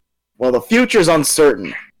the future's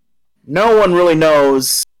uncertain. No one really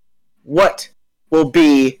knows what will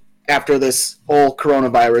be after this whole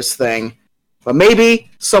coronavirus thing. But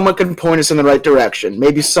maybe someone can point us in the right direction.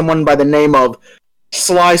 Maybe someone by the name of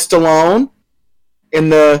Sly Stallone, in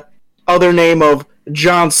the other name of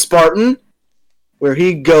John Spartan, where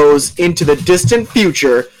he goes into the distant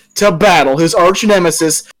future to battle his arch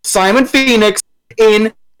nemesis, Simon Phoenix,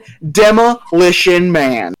 in Demolition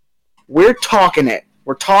Man. We're talking it.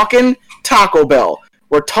 We're talking Taco Bell.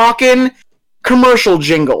 We're talking commercial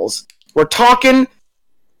jingles. We're talking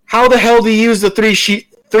how the hell do you use the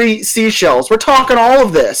three seashells. We're talking all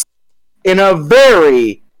of this in a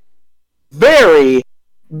very, very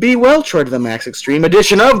Be Well Troy to the Max Extreme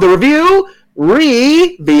edition of the Review.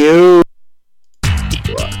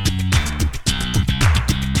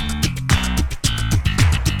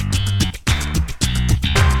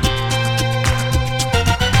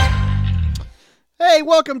 Hey,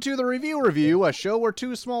 welcome to the Review, a show where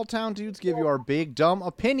two small town dudes give you our big dumb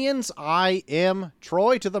opinions. I am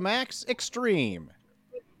Troy to the Max Extreme.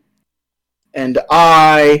 And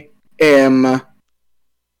I am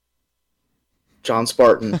John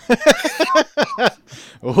Spartan.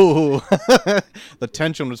 Ooh, the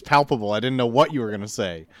tension was palpable. I didn't know what you were going to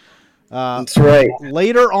say. That's right.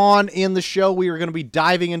 Later on in the show, we are going to be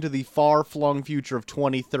diving into the far-flung future of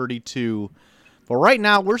 2032. But right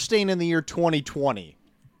now, we're staying in the year 2020,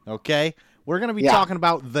 okay? We're going to be talking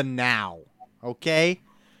about the now, okay?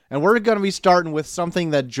 And we're going to be starting with something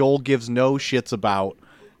that Joel gives no shits about.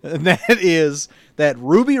 And that is that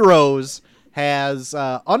Ruby Rose has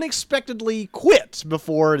unexpectedly quit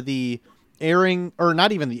before the airing, or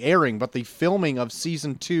not even the airing, but the filming of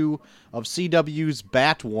Season 2 of CW's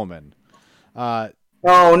Batwoman.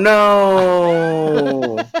 Oh,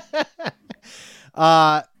 no!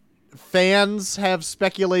 Fans have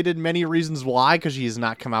speculated many reasons why, because she has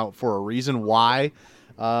not come out for a reason why.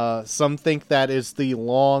 Some think that is the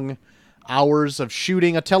long hours of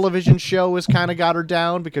shooting a television show has kind of got her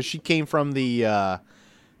down, because she came from the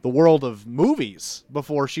world of movies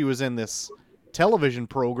before she was in this television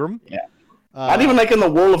program. Yeah. Not even like in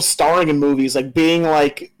the world of starring in movies, like being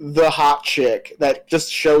like the hot chick that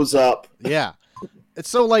just shows up. Yeah.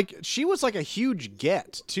 So, like, she was, like, a huge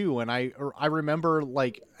get, too, and I remember,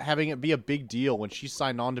 like, having it be a big deal when she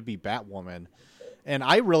signed on to be Batwoman, and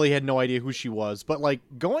I really had no idea who she was, but, like,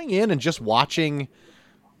 going in and just watching,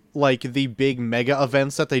 like, the big mega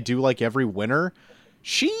events that they do, like, every winter,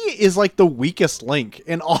 she is, like, the weakest link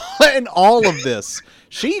in all of this.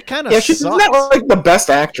 She kind of sucks. She's not, like, the best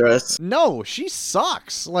actress. No, she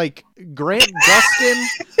sucks. Like, Grant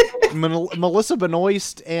Gustin, Melissa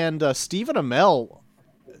Benoist, and Stephen Amell,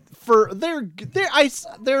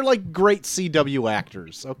 they're like great CW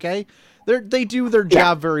actors, okay? They do their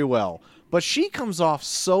job very well. But she comes off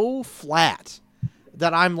so flat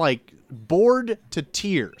that I'm like bored to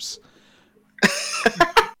tears.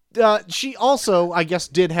 She also, I guess,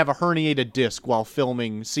 did have a herniated disc while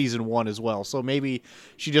filming Season 1 as well. So maybe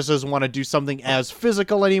she just doesn't want to do something as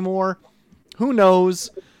physical anymore. Who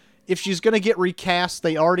knows? If she's going to get recast,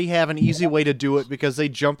 they already have an easy way to do it because they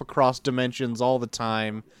jump across dimensions all the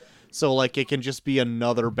time. So, like, it can just be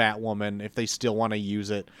another Batwoman if they still want to use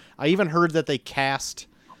it. I even heard that they cast,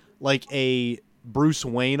 like, a Bruce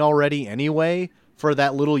Wayne already anyway for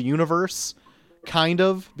that little universe, kind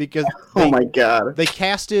of, because my God. They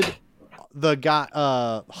casted the guy,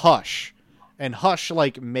 Hush, and Hush,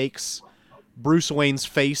 like, makes Bruce Wayne's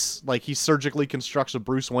face, like, he surgically constructs a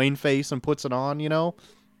Bruce Wayne face and puts it on, you know?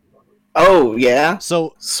 Oh, yeah?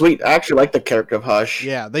 So sweet. I actually like the character of Hush.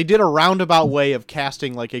 Yeah, they did a roundabout way of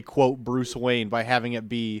casting, like, a, quote, Bruce Wayne by having it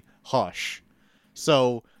be Hush.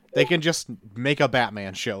 So they can just make a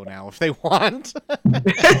Batman show now if they want.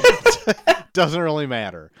 Doesn't really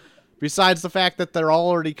matter. Besides the fact that they're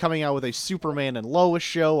already coming out with a Superman and Lois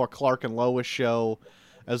show, a Clark and Lois show,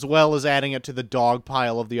 as well as adding it to the dog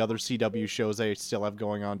pile of the other CW shows they still have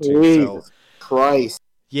going on, too. Jesus Christ.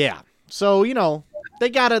 Yeah. So, you know, they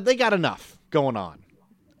got enough going on.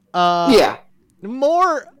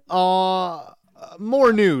 More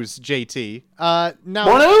news, JT. Now,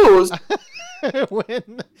 more news.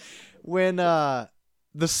 when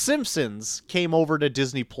The Simpsons came over to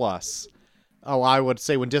Disney Plus. Oh, I would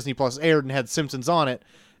say when Disney Plus aired and had Simpsons on it,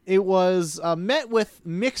 it was met with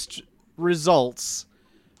mixed results,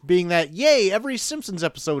 being that, yay, every Simpsons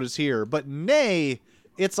episode is here, but nay,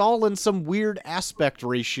 it's all in some weird aspect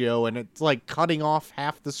ratio, and it's like cutting off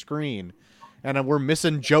half the screen, and we're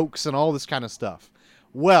missing jokes and all this kind of stuff.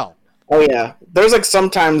 Well, oh yeah, there's like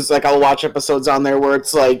sometimes like I'll watch episodes on there where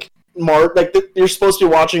it's like you're supposed to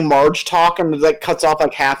be watching Marge talk, and it like cuts off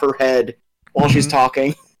like half her head while she's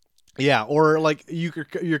talking. Yeah, or like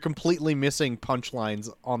you're completely missing punchlines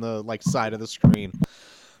on the like side of the screen.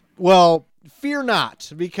 Well, fear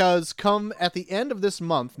not, because come at the end of this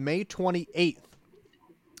month, May 28th,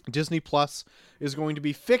 Disney Plus is going to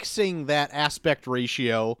be fixing that aspect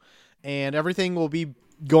ratio, and everything will be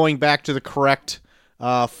going back to the correct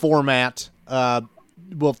format,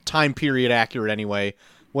 time period accurate anyway.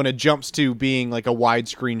 When it jumps to being like a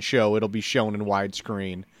widescreen show, it'll be shown in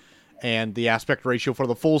widescreen. And the aspect ratio for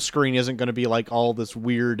the full screen isn't going to be like all this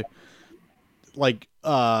weird, like,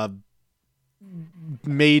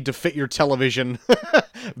 made to fit your television,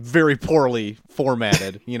 very poorly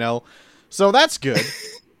formatted, you know? So that's good.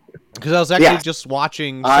 Because I was actually just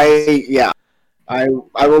watching... I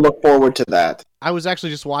will look forward to that. I was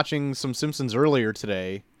actually just watching some Simpsons earlier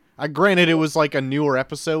today. Granted, it was like a newer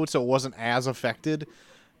episode, so it wasn't as affected.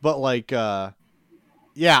 But like, I'd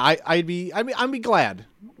be glad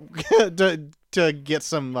to get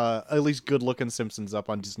some at least good looking Simpsons up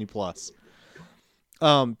on Disney Plus.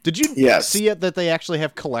 Did you see it that they actually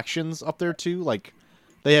have collections up there too? Like,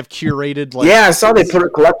 they have curated. Like, yeah, I saw they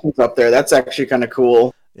put collections up there. That's actually kind of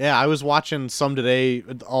cool. Yeah, I was watching some today,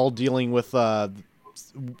 all dealing with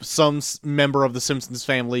some member of the Simpsons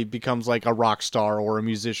family becomes like a rock star or a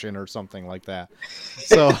musician or something like that.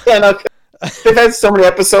 So. They've had so many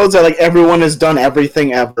episodes that like everyone has done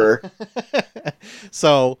everything ever.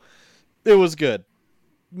 So it was good.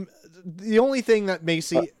 The only thing that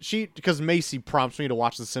because Macy prompts me to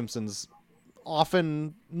watch The Simpsons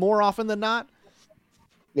more often than not.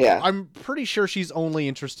 Yeah. I'm pretty sure she's only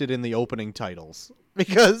interested in the opening titles.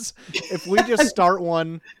 Because if we just start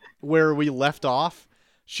one where we left off,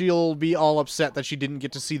 she'll be all upset that she didn't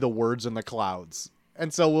get to see the words in the clouds.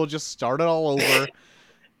 And so we'll just start it all over.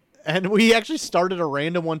 And we actually started a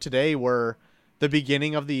random one today where the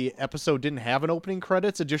beginning of the episode didn't have an opening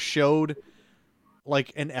credits. It just showed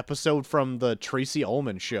like an episode from the Tracy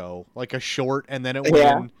Ullman show, like a short, and then it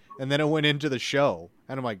went into the show.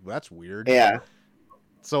 And I'm like, that's weird. Yeah.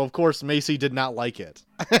 So of course Macy did not like it.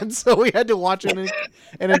 And so we had to watch an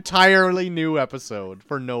entirely new episode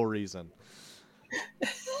for no reason.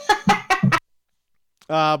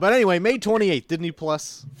 But anyway, May 28th, Disney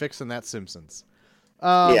Plus fixing that Simpsons.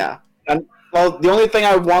 Yeah. And well, the only thing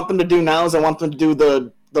I want them to do now is I want them to do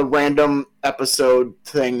the random episode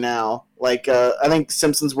thing now. Like, I think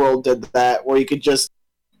Simpsons World did that, where you could just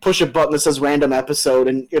push a button that says random episode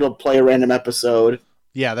and it'll play a random episode.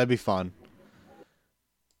 Yeah, that'd be fun.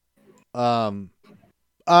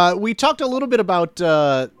 We talked a little bit about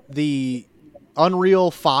the Unreal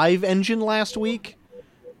 5 engine last week,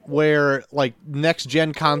 where like next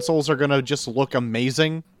gen consoles are gonna just look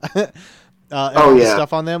amazing.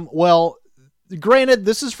 Stuff on them. Well, granted,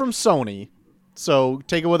 this is from Sony, so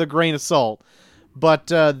take it with a grain of salt. But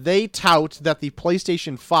they tout that the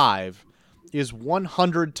PlayStation 5 is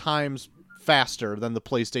 100 times faster than the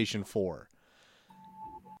PlayStation 4.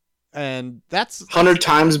 And that's 100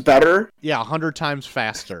 times better? Yeah, 100 times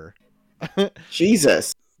faster.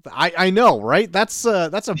 Jesus. I know, right? That's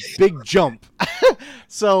a big jump.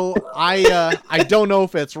 So I don't know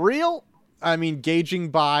if it's real. I mean, gauging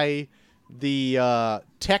by the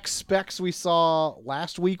tech specs we saw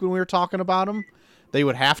last week when we were talking about them, they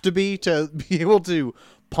would have to be able to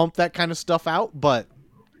pump that kind of stuff out. But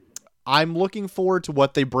I'm looking forward to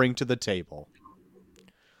what they bring to the table.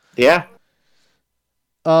 Yeah.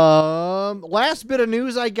 Last bit of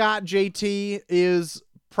news I got, JT, is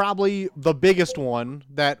probably the biggest one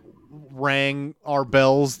that rang our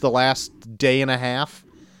bells the last day and a half.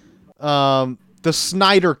 The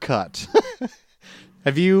Snyder Cut.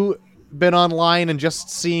 Have you been online and just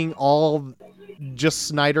seeing all just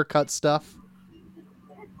Snyder Cut stuff?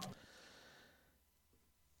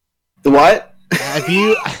 The what? Have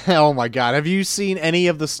you? Oh my God! Have you seen any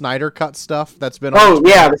of the Snyder Cut stuff that's been? Oh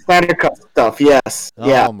yeah, the Snyder Cut stuff. Yes.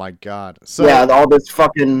 Yeah. Oh my God! So yeah, all this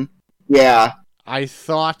fucking I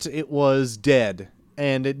thought it was dead,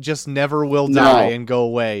 and it just never will die and go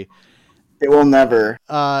away. It will never.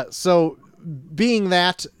 So being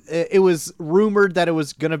that it was rumored that it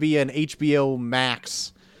was going to be an HBO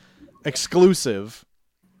Max exclusive,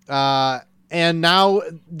 and now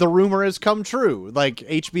the rumor has come true. Like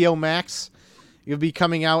HBO Max, it'll be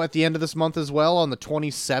coming out at the end of this month as well on the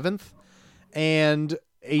 27th, and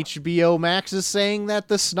HBO Max is saying that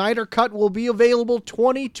the Snyder Cut will be available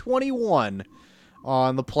 2021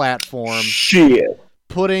 on the platform. Shit.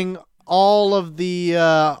 Putting all of the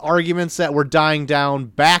arguments that were dying down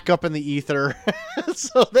back up in the ether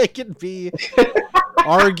so they can be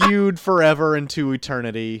argued forever into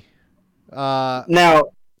eternity. Now,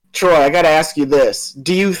 Troy, I gotta ask you this.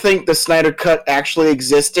 Do you think the Snyder Cut actually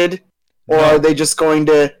existed? Or are they just going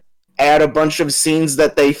to add a bunch of scenes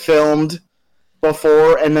that they filmed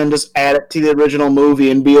before and then just add it to the original movie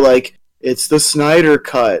and be like, it's the Snyder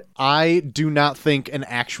Cut. I do not think an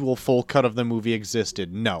actual full cut of the movie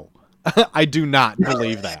existed. No. I do not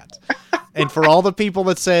believe that. And for all the people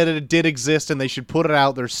that said it did exist and they should put it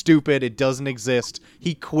out, they're stupid. It doesn't exist.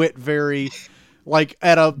 He quit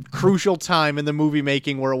at a crucial time in the movie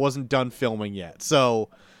making where it wasn't done filming yet. So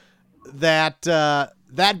that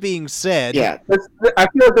being said, yeah, I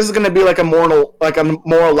feel like this is going to be like a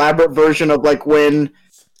more elaborate version of like when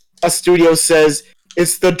a studio says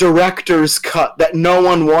it's the director's cut that no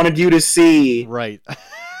one wanted you to see. Right.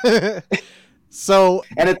 So,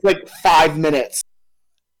 and it's like 5 minutes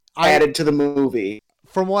added to the movie.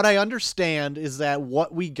 From what I understand is that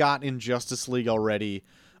what we got in Justice League already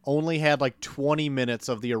only had like 20 minutes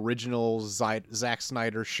of the original Zack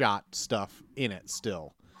Snyder shot stuff in it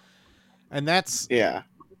still. And that's... Yeah.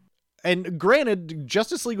 And granted,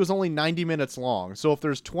 Justice League was only 90 minutes long, so if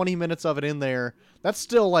there's 20 minutes of it in there, that's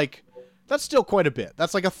still quite a bit.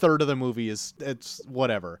 That's like a third of the movie it's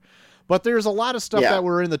whatever. But there's a lot of stuff that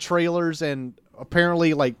were in the trailers, and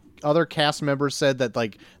apparently like other cast members said that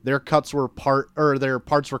like their parts were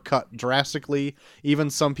cut drastically, even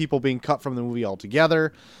some people being cut from the movie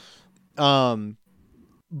altogether. But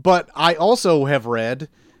I also have read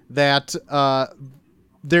that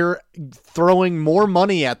they're throwing more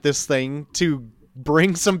money at this thing to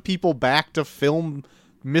bring some people back to film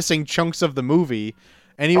missing chunks of the movie.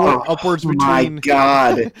 Anywhere upwards between my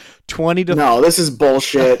God. 20 to... No, this is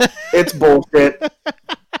bullshit. It's bullshit.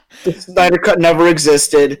 The Snyder Cut never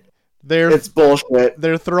existed. It's bullshit.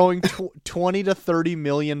 They're throwing $20 to $30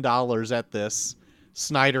 million at this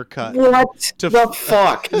Snyder Cut. What the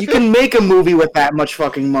fuck? You can make a movie with that much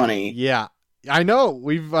fucking money. Yeah, I know.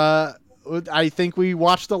 I think we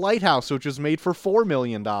watched The Lighthouse, which was made for $4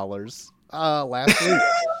 million last week.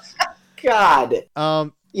 God.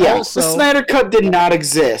 Yeah, also, the Snyder Cut did not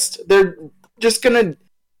exist. They're just gonna...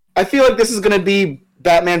 I feel like this is gonna be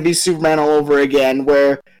Batman v Superman all over again,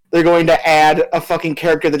 where they're going to add a fucking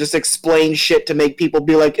character that just explains shit to make people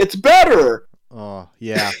be like, it's better! Oh,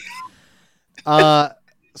 yeah.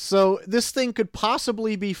 So this thing could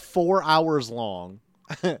possibly be 4 hours long.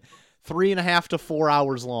 3.5 to 4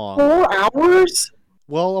 hours long. 4 hours?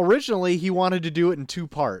 Well, originally he wanted to do it in 2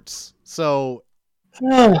 parts. So...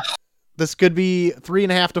 This could be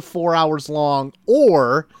 3.5 to 4 hours long,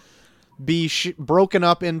 or be broken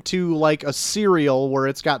up into like a serial where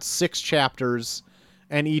it's got 6 chapters,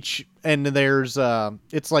 and there's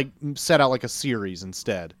it's like set out like a series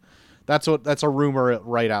instead. That's a rumor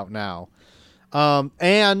right out now,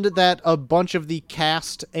 and that a bunch of the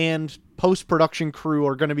cast and post-production crew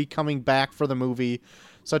are going to be coming back for the movie,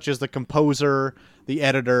 such as the composer, the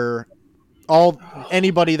editor.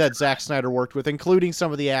 Anybody that Zack Snyder worked with, including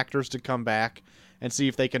some of the actors, to come back and see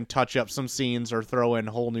if they can touch up some scenes or throw in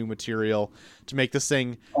whole new material to make this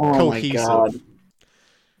thing cohesive. My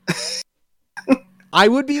God. I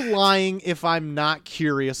would be lying if I'm not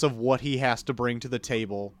curious of what he has to bring to the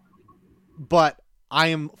table, but I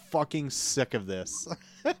am fucking sick of this.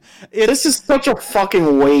 This is such a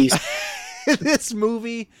fucking waste. This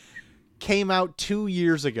movie came out 2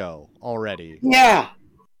 years ago already. Yeah.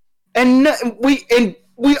 And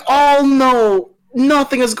we all know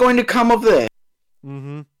nothing is going to come of this.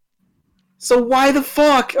 Mm-hmm. So why the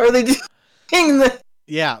fuck are they doing this?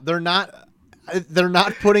 Yeah, they're not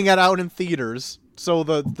putting it out in theaters, so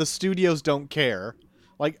the studios don't care.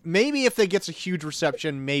 Like, maybe if it gets a huge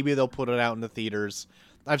reception, maybe they'll put it out in the theaters.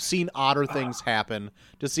 I've seen odder things happen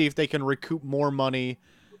to see if they can recoup more money,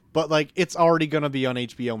 but like it's already going to be on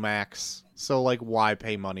HBO Max, so like why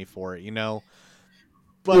pay money for it, you know?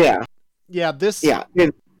 But yeah,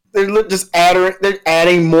 they're just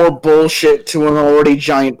adding more bullshit to an already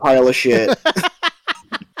giant pile of shit.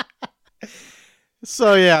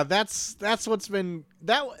 So yeah, that's what's been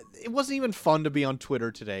that. It wasn't even fun to be on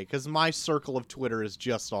Twitter today because my circle of Twitter is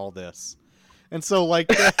just all this, and so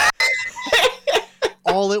like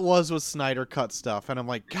all it was Snyder Cut stuff, and I'm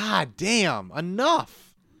like, God damn,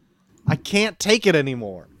 enough! I can't take it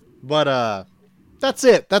anymore. But that's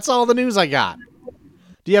it. That's all the news I got.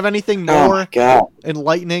 Do you have anything more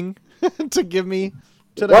enlightening to give me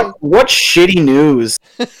today? What shitty news?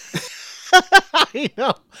 I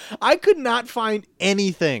know. I could not find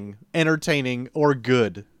anything entertaining or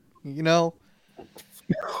good. You know?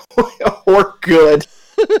 Or good.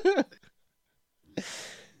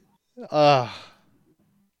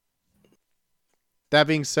 That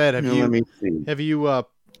being said, have you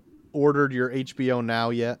ordered your HBO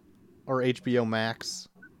Now yet? Or HBO Max?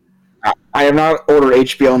 I have not ordered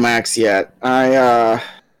HBO Max yet. I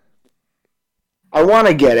want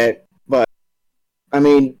to get it. I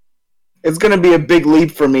mean, it's going to be a big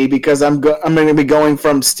leap for me because I'm going to be going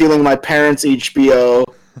from stealing my parents' HBO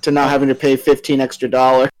to not having to pay $15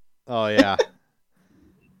 extra. Oh yeah.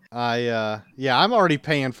 I'm already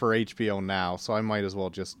paying for HBO now, so I might as well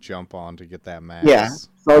just jump on to get that max. Yeah.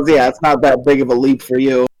 So yeah, it's not that big of a leap for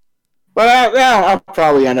you. But I'll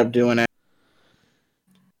probably end up doing it.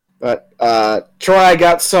 But Troy, I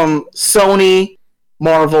got some Sony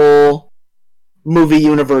Marvel movie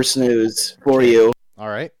universe news for you. All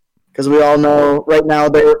right. Because we all know right now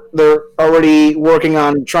they're already working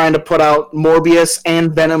on trying to put out Morbius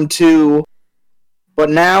and Venom 2. But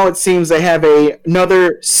now it seems they have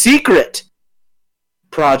another secret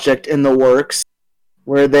project in the works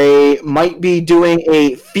where they might be doing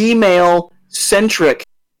a female-centric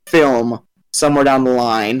film somewhere down the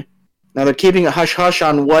line. Now they're keeping a hush-hush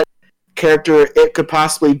on what character it could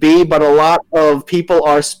possibly be, but a lot of people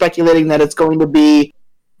are speculating that it's going to be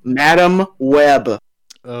Madam Web.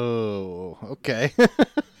 Oh, okay.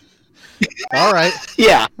 All right.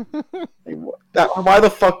 Yeah. Why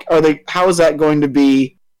the fuck are they... How is that going to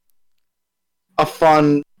be a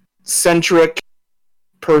fun, centric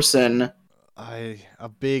person? A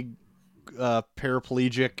big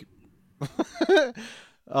paraplegic...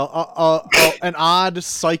 an odd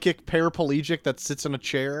psychic paraplegic that sits in a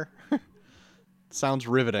chair. Sounds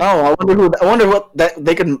riveting. Oh, I wonder what that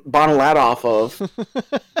they can bottle that off of.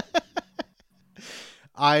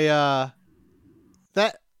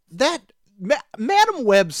 Madam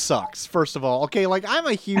Web sucks. First of all, okay, like I'm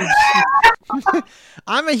a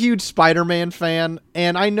huge Spider-Man fan,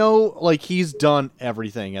 and I know like he's done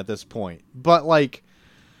everything at this point, but like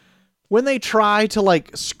when they try to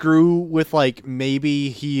like screw with like maybe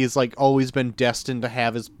he's like always been destined to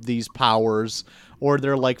have these powers, or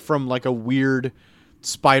they're like from like a weird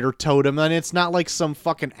spider totem, and it's not like some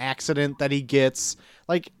fucking accident that he gets.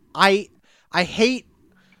 Like I hate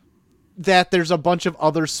that there's a bunch of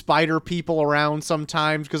other spider people around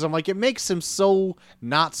sometimes, because I'm like, it makes him so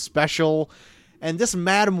not special, and this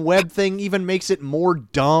Madam Web thing even makes it more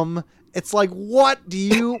dumb. It's like, what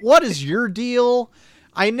is your deal?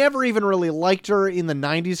 I never even really liked her in the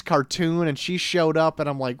 90s cartoon, and she showed up, and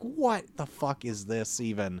I'm like, what the fuck is this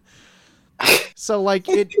even? So, like,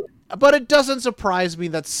 but it doesn't surprise me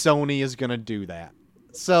that Sony is gonna do that.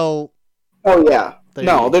 So... Oh, yeah.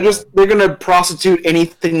 No, they're gonna prostitute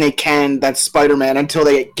anything they can that's Spider-Man until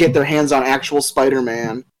they get their hands on actual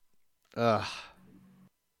Spider-Man. They're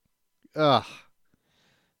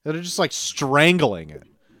just, like, strangling it.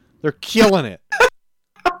 They're killing it.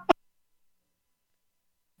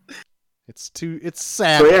 It's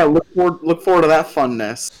sad. So yeah, look forward to that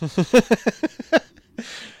funness.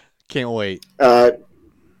 Can't wait.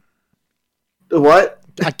 What?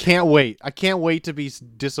 I can't wait. I can't wait to be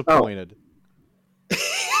disappointed.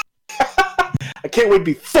 I can't wait to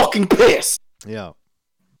be fucking pissed. Yeah.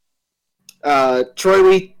 Troy,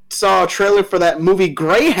 we saw a trailer for that movie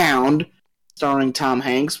Greyhound, starring Tom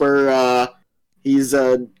Hanks, where he's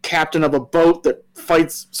a captain of a boat that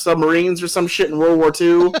fights submarines or some shit in World War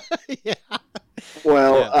II. Yeah.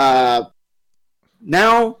 Well,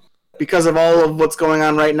 now, because of all of what's going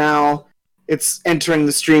on right now, it's entering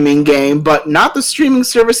the streaming game, but not the streaming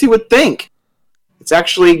service you would think. It's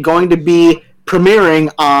actually going to be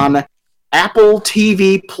premiering on Apple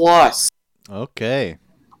TV Plus. Okay.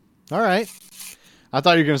 All right. I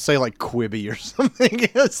thought you were going to say like Quibi or something.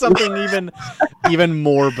 Something even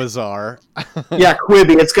more bizarre. Yeah,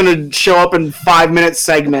 Quibi. It's going to show up in 5-minute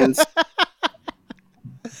segments.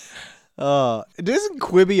 Isn't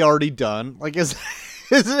Quibi already done? Like, is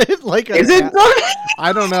it like is it done?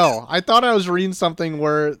 I don't know. I thought I was reading something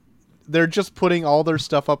where they're just putting all their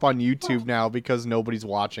stuff up on YouTube now because nobody's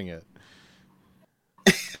watching it.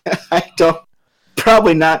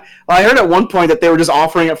 Probably not. Well, I heard at one point that they were just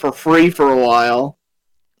offering it for free for a while.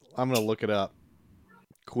 I'm going to look it up.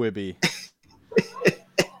 Quibi.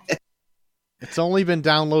 It's only been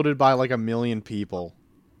downloaded by like 1 million people.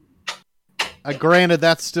 Granted,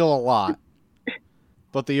 that's still a lot.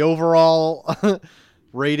 But the overall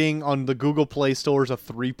rating on the Google Play Store is a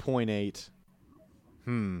 3.8.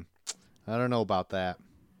 I don't know about that.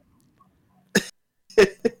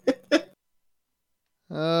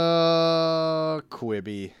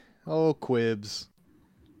 Quibi. Oh, Quibs.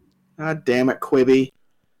 God damn it, Quibi.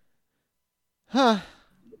 Huh.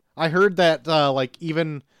 I heard that, like,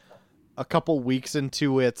 even a couple weeks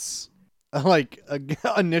into its, like,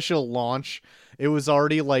 initial launch, it was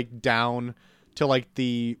already, like, down to, like,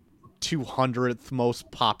 the 200th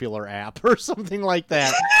most popular app or something like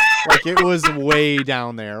that. Like, it was way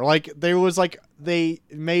down there. Like, there was, like, they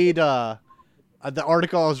made, the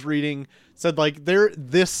article I was reading said like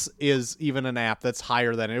this is even an app that's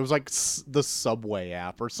higher than it. It was like the Subway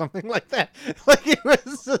app or something like that. Like it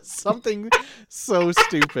was just something so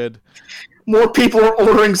stupid. More people are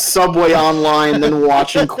ordering Subway online than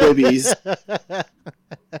watching Quibbies.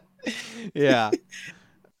 Yeah.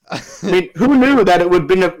 I mean, who knew that it would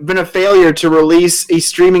have been a failure to release a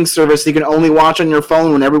streaming service you can only watch on your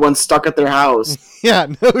phone when everyone's stuck at their house? Yeah,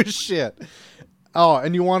 no shit. Oh,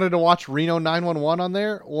 and you wanted to watch Reno 911 on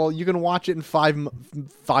there? Well, you can watch it in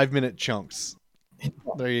 5-minute chunks.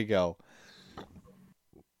 There you go.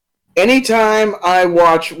 Anytime I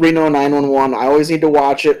watch Reno 911, I always need to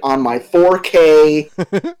watch it on my 4K,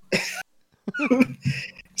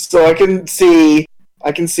 so I can see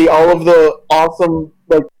all of the awesome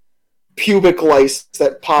like pubic lice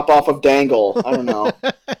that pop off of Dangle. I don't know.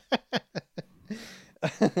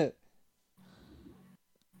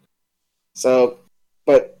 So,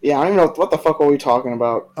 but yeah, I don't even know what the fuck were we talking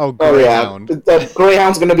about. Oh, Greyhound. The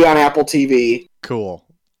Greyhound's going to be on Apple TV. Cool.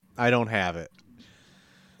 I don't have it.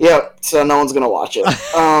 Yep, so no one's going to watch it.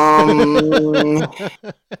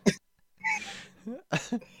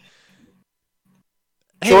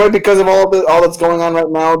 Troy, because of all that's going on right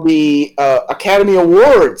now, the Academy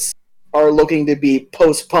Awards are looking to be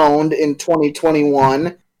postponed in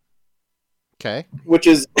 2021. Okay. Which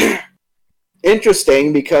is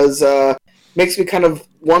interesting because makes me kind of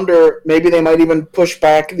wonder maybe they might even push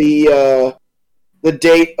back the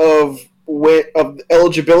date of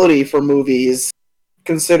eligibility for movies,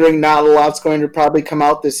 considering not a lot's going to probably come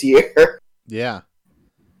out this year. Yeah.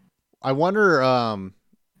 I wonder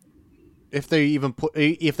if they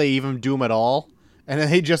even do them at all, and then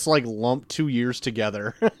they just like lump 2 years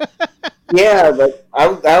together. Yeah, but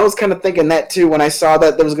I was kind of thinking that too when I saw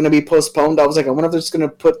that there was going to be postponed. I was like, I wonder if they're just going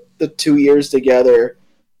to put the 2 years together.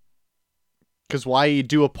 Because why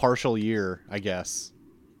do a partial year? I guess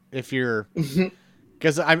if you're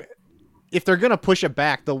because if they're going to push it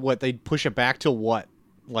back, they'd push it back to what,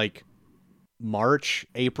 like March,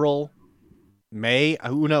 April, May?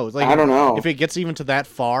 Who knows? Like, I don't know if it gets even to that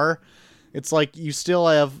far. It's like you still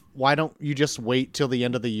have. Why don't you just wait till the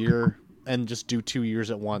end of the year and just do 2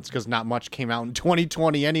 years at once? Because not much came out in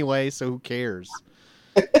 2020 anyway, so who cares?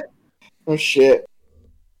 Oh shit!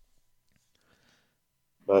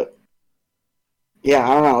 But yeah,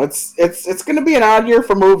 I don't know. It's going to be an odd year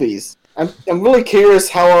for movies. I'm really curious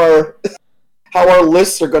how our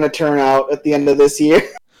lists are going to turn out at the end of this year.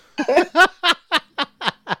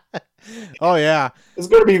 Oh yeah, it's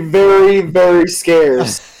going to be very, very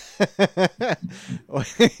scarce.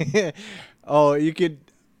 Oh, you could.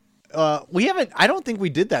 We haven't. I don't think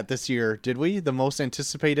we did that this year, did we? The most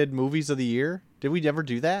anticipated movies of the year. Did we ever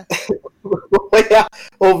do that? Yeah.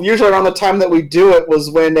 Well, usually around the time that we do it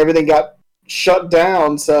was when everything got shut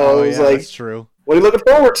down. So it was like, that's true. What are you looking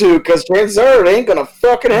forward to? Because chances are it ain't gonna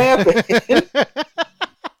fucking happen.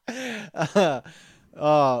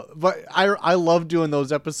 But I love doing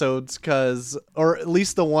those episodes or at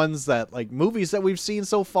least the ones that like movies that we've seen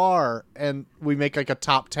so far, and we make like a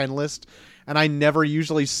top 10 list, and I never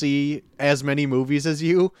usually see as many movies as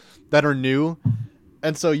you that are new.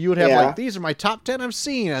 And so you would have like, these are my top 10 I've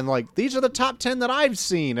seen, and like, these are the top 10 that I've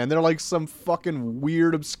seen, and they're like some fucking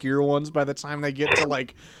weird, obscure ones by the time they get to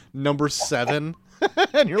like number 7.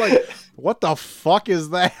 And you're like, what the fuck is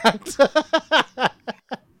that?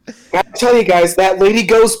 I tell you guys, that Lady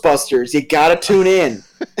Ghostbusters, you gotta tune in.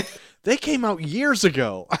 They came out years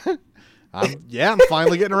ago. I'm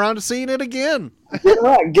finally getting around to seeing it again.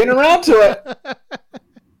 Getting around to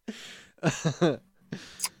it.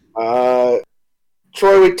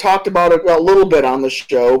 Troy, we talked about it a little bit on the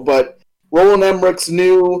show, but Roland Emmerich's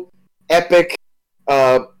new epic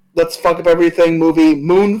Let's Fuck Up Everything movie,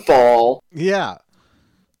 Moonfall. Yeah.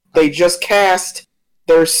 They just cast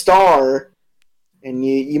their star, and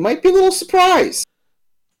you might be a little surprised.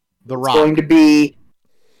 The Rock. It's going to be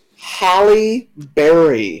Halle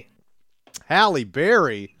Berry. Halle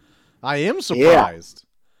Berry? I am surprised.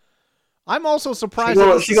 Yeah. I'm also surprised.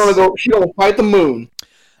 She's gonna fight the moon.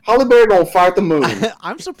 Halle Berry gonna fight the moon.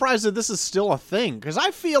 I'm surprised that this is still a thing, because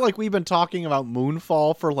I feel like we've been talking about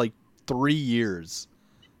Moonfall for like 3 years.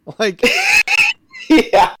 Like,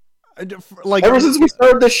 yeah. Like, ever since we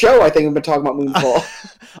started the show, I think we've been talking about Moonfall.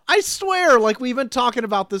 I swear, like, we've been talking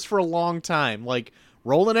about this for a long time. Like,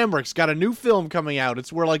 Roland Emmerich's got a new film coming out.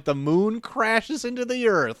 It's where, like, the moon crashes into the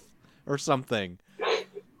earth or something.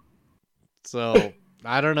 So,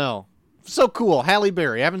 I don't know. So cool. Halle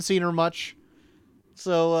Berry. I haven't seen her much.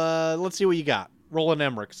 So, let's see what you got. Roland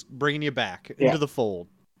Emmerich's bringing you back into the fold.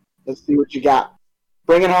 Let's see what you got.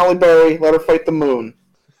 Bring in Halle Berry. Let her fight the moon.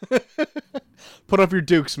 Put up your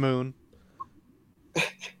dukes, Moon.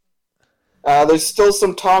 There's still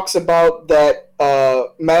some talks about that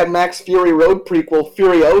Mad Max Fury Road prequel,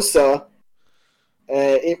 Furiosa.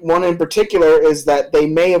 One in particular is that they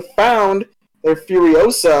may have found their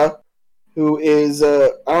Furiosa, who is,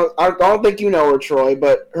 I don't think you know her, Troy,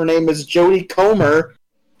 but her name is Jodie Comer.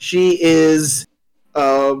 She is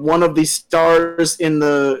one of the stars in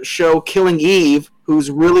the show Killing Eve, who's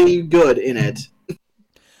really good in it.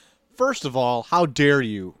 First of all, how dare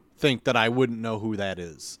you think that I wouldn't know who that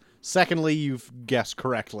is? Secondly, you've guessed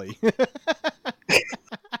correctly.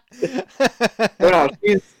 No,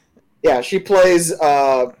 she plays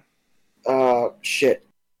shit.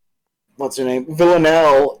 What's her name?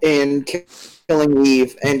 Villanelle in Killing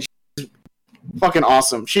Eve, and she's fucking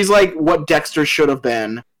awesome. She's like what Dexter should have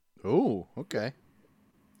been. Oh, okay.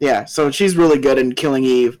 Yeah, so she's really good in Killing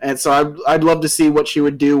Eve, and so I'd love to see what she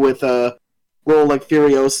would do with a role like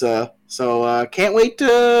Furiosa. So can't wait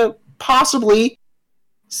to possibly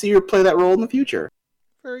see her play that role in the future.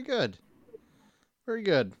 Very good. Very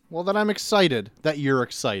good. Well, then I'm excited that you're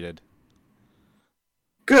excited.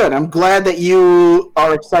 Good. I'm glad that you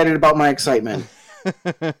are excited about my excitement.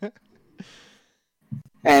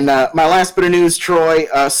 And my last bit of news, Troy,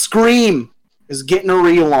 Scream is getting a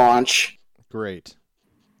relaunch. Great.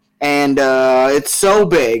 And it's so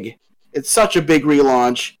big. It's such a big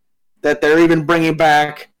relaunch that they're even bringing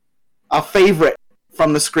back a favorite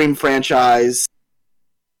from the Scream franchise.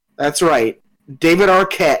 That's right. David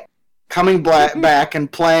Arquette coming back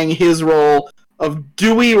and playing his role of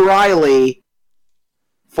Dewey Riley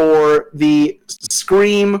for the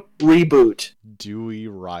Scream reboot. Dewey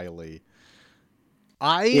Riley.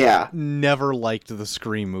 I never liked the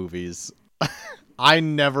Scream movies. I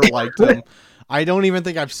never liked them. I don't even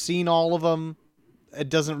think I've seen all of them. It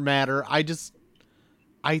doesn't matter. I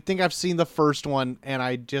think I've seen the first one, and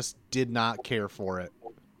I just did not care for it.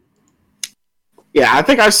 Yeah, I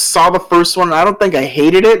think I saw the first one. I don't think I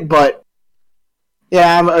hated it, but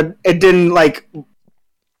yeah, it didn't like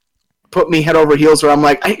put me head over heels where I'm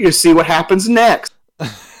like, I need to see what happens next.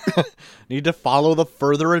 Need to follow the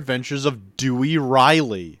further adventures of Dewey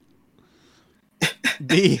Riley,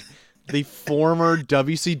 the former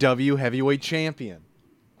WCW heavyweight champion.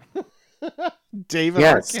 David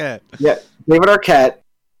Arquette. Yeah, David Arquette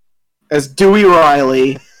as Dewey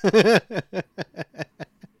Riley.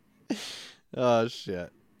 Oh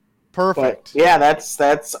shit! Perfect. But, yeah,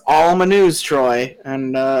 that's all my news, Troy.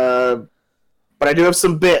 And but I do have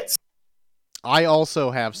some bits. I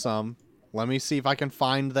also have some. Let me see if I can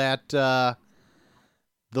find that. The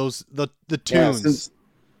tunes. Yeah,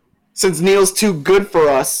 since Neil's too good for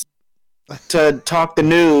us to talk the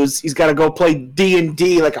news, he's got to go play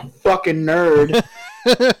D&D like a fucking nerd.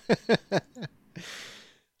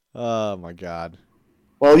 Oh my god.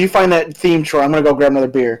 Well, you find that theme, Troy. I'm gonna go grab another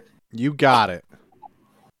beer. You got it.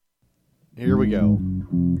 Here we go.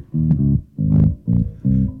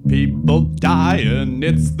 People dying,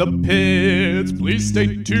 it's the pits. Please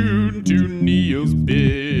stay tuned to Neil's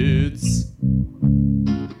Bits.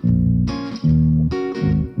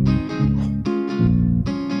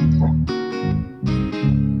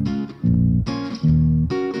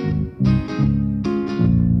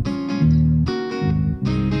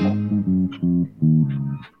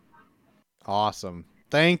 Awesome.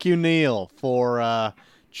 Thank you, Neil, for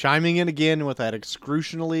chiming in again with that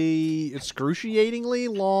excruciatingly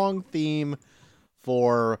long theme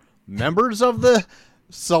for members of the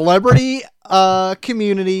celebrity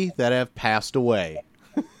community that have passed away.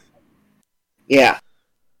 Yeah.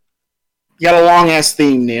 You got a long-ass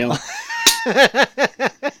theme, Neil.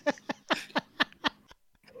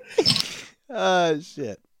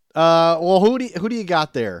 Shit. Well, who do you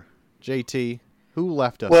got there, JT? Who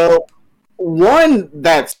left us? Well, one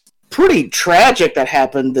that's pretty tragic that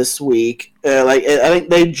happened this week. I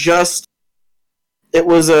think it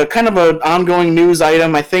was a kind of an ongoing news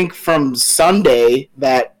item, I think, from Sunday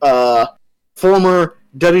that former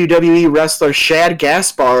WWE wrestler Shad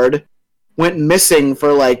Gaspard went missing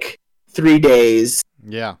for like 3 days.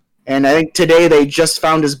 Yeah. And I think today they just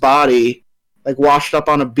found his body, like washed up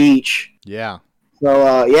on a beach. Yeah.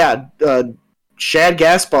 So, Shad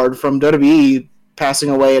Gaspard from WWE passing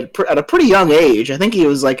away at a pretty young age. I think he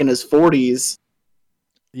was like in his 40s.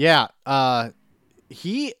 Yeah. That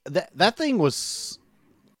thing was,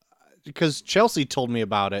 because Chelsea told me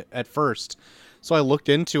about it at first. So I looked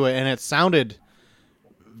into it and it sounded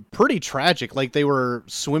pretty tragic. Like they were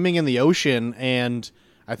swimming in the ocean and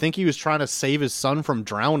I think he was trying to save his son from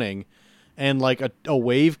drowning. And like a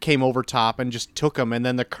wave came over top and just took him. And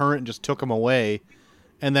then the current just took him away.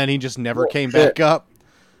 And then he just never came back up.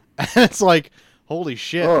 And it's like, holy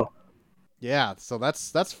shit. Oh. Yeah, so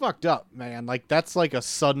that's fucked up, man. Like that's like a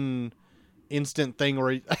sudden instant thing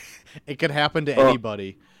where it could happen to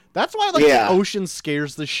anybody. That's why the ocean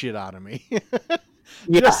scares the shit out of me.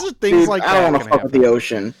 Just things like that. I don't want to fuck with the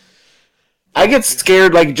ocean. I get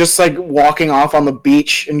scared just walking off on the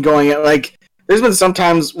beach and going there's been some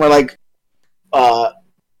times where I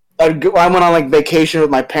went on vacation with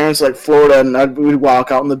my parents Florida, and we'd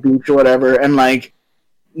walk out on the beach or whatever, and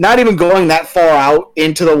not even going that far out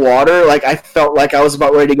into the water, I felt like I was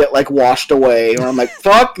about ready to get washed away, and I'm like,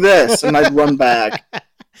 fuck this, and I'd run back.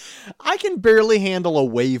 I can barely handle a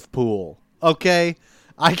wave pool. Okay,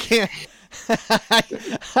 I can't.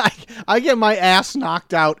 I get my ass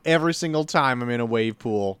knocked out every single time I'm in a wave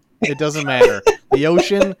pool. It doesn't matter. The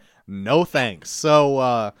ocean, no thanks.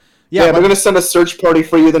 So, we're going to send a search party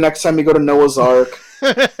for you the next time you go to Noah's Ark.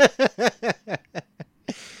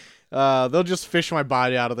 They'll just fish my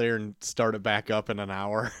body out of there and start it back up in an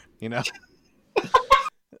hour,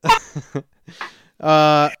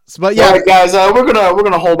 But yeah, all right, guys, we're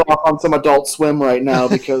gonna hold off on some Adult Swim right now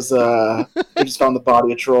because we just found the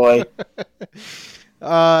body of Troy.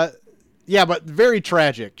 But very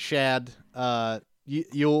tragic, Shad.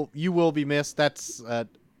 You will be missed. That's a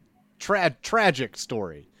tragic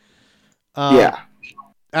story. And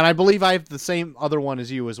I believe I have the same other one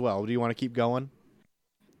as you as well. Do you want to keep going?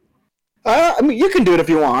 You can do it if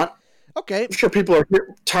you want. Okay. I'm sure people are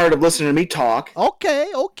tired of listening to me talk.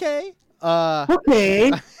 Okay. Okay.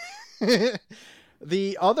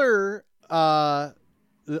 The other, a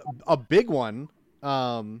big one,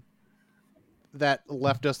 that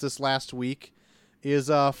left us this last week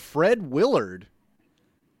is, Fred Willard.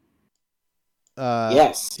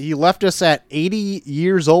 Yes. He left us at 80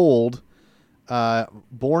 years old,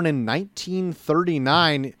 born in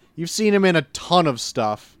 1939. You've seen him in a ton of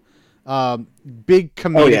stuff. Big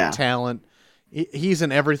comedic talent. He's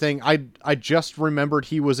in everything. I just remembered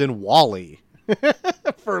he was in WALL-E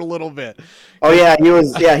for a little bit. Oh yeah, he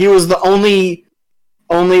was. Yeah, he was the only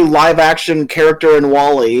live action character in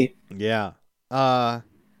WALL-E. Yeah. I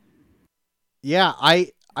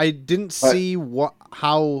didn't see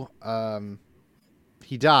how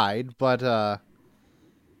he died, but I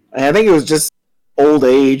think it was just old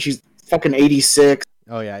age. He's fucking 86.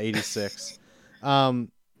 Oh yeah, 86.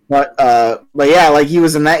 But yeah, he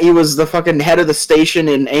was in that. He was the fucking head of the station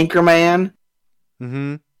in Anchorman.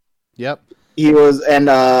 Mm-hmm. Yep. He was, and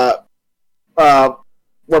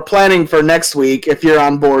we're planning for next week, if you're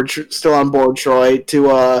on board, still on board, Troy,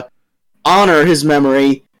 to honor his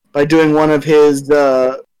memory by doing one of his.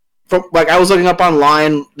 I was looking up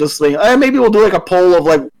online, just maybe we'll do a poll of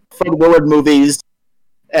Fred Willard movies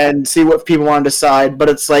and see what people want to decide. But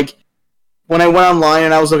it's when I went online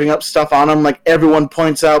and I was looking up stuff on him, everyone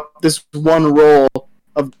points out this one role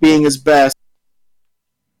of being his best,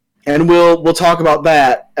 and we'll talk about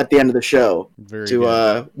that at the end of the show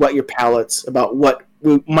whet your palates about what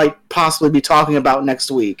we might possibly be talking about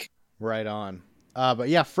next week. Right on. But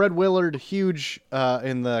yeah, Fred Willard, huge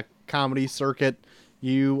in the comedy circuit.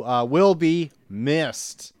 You will be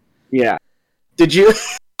missed. Yeah. Did you?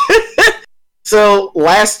 So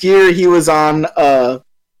last year he was on.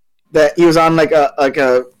 He was on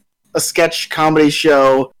a sketch comedy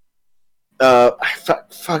show. I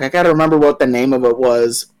gotta remember what the name of it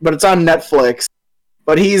was, but it's on Netflix.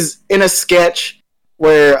 But he's in a sketch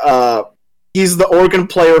where he's the organ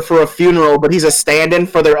player for a funeral, but he's a stand-in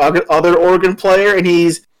for their other organ player, and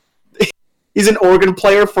he's an organ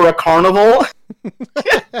player for a carnival.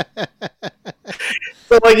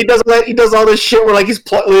 So he does all this shit where he's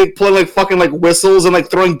playing fucking whistles and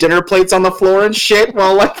throwing dinner plates on the floor and shit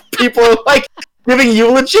while people are giving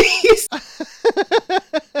eulogies.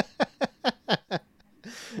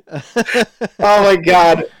 Oh my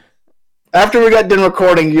god! After we got done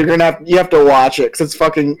recording, you have to watch it because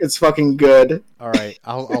it's fucking good. All right,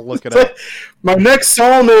 I'll look it up. My next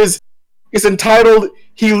song is entitled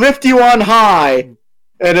 "He Lift You on High."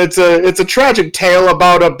 And it's a tragic tale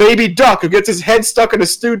about a baby duck who gets his head stuck in a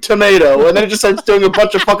stewed tomato, and then it just starts doing a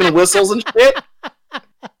bunch of fucking whistles and shit.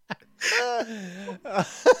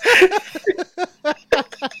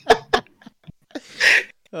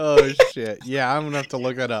 Oh shit! Yeah, I'm gonna have to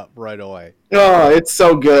look it up right away. Oh, it's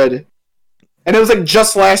so good. And it was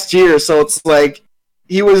just last year, so it's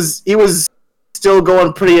he was still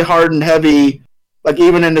going pretty hard and heavy,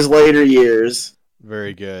 even in his later years.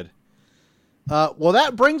 Very good. Well,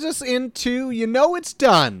 that brings us into it's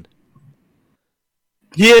done.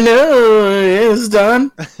 It's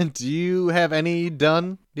done. Do you have any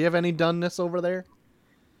doneness over there?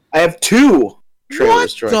 I have two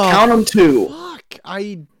trailers, Troy. Count them, two. Fuck!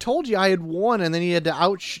 I told you I had one, and then you had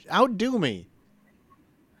to outdo me.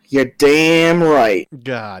 You're damn right.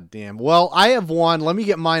 God damn. Well, I have one. Let me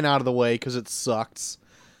get mine out of the way because it sucks.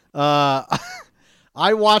 I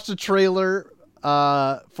watched a trailer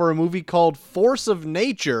for a movie called Force of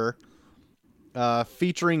Nature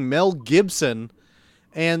featuring Mel Gibson.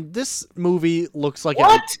 And this movie looks like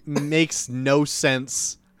What? it makes no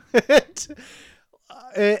sense. I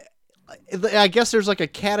guess there's like a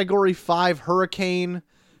Category 5 hurricane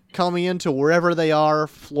coming into wherever they are,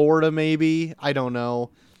 Florida maybe, I don't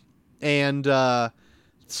know. And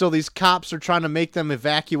so these cops are trying to make them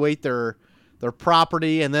evacuate their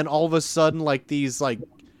property, and then all of a sudden, like these like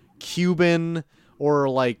Cuban or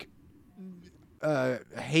like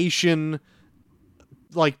Haitian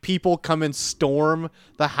like people come and storm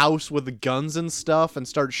the house with the guns and stuff and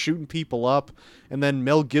start shooting people up, and then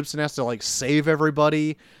Mel Gibson has to like save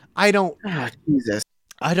everybody. Jesus.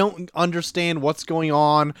 I don't understand what's going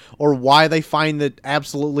on or why they find it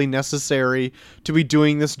absolutely necessary to be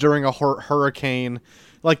doing this during a hurricane.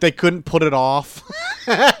 Like they couldn't put it off.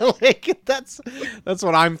 Like that's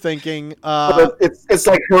what I'm thinking. It's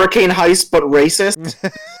like Hurricane Heist, but racist.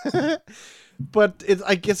 But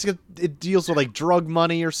I guess it deals with like drug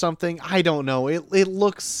money or something. I don't know. It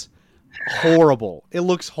looks horrible. It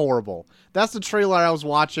looks horrible. That's the trailer I was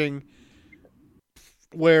watching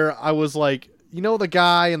where I was like, you know the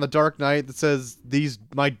guy in The Dark Knight that says,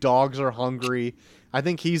 my dogs are hungry? I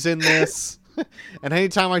think he's in this. And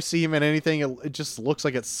anytime I see him in anything, it just looks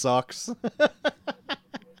like it sucks.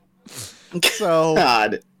 So,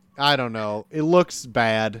 God. I don't know. It looks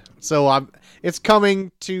bad. So it's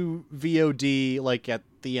coming to VOD like at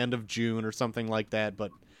the end of June or something like that,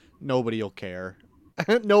 but nobody will care.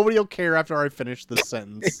 Nobody will care after I finish this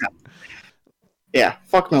sentence. Yeah,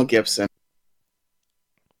 fuck Mel Gibson.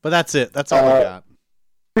 But that's it. That's all I got.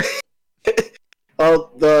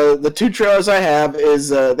 Well, the two trailers I have is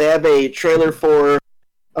they have a trailer for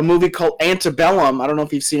a movie called Antebellum. I don't know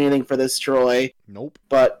if you've seen anything for this, Troy. Nope.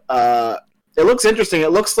 But it looks interesting.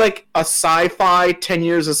 It looks like a sci-fi 10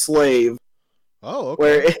 Years a Slave. Oh, okay.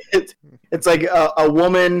 Where it's like a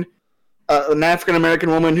woman, an African-American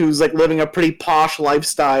woman who's like living a pretty posh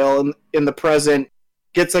lifestyle in the present,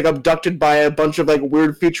 gets like abducted by a bunch of like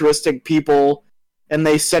weird futuristic people, and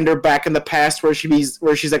they send her back in the past where she's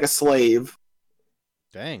like a slave.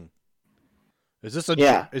 Dang. Is this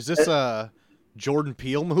a Jordan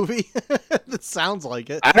Peele movie? That sounds like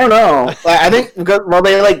it. I don't know. I think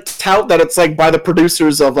they like tout that it's like by the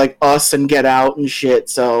producers of like Us and Get Out and shit.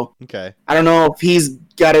 So okay. I don't know if he's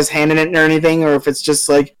got his hand in it or anything, or if it's just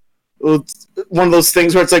like it's one of those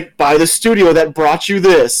things where it's like by the studio that brought you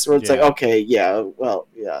this, where it's like, okay, yeah, well,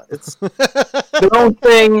 yeah, it's their own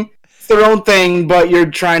thing. It's their own thing, but you're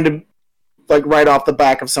trying to like write off the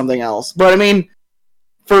back of something else. But I mean,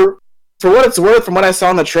 for what it's worth, from what I saw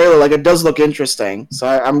in the trailer, like it does look interesting. So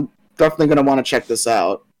I'm definitely gonna want to check this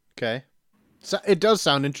out. Okay, so it does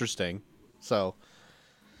sound interesting. So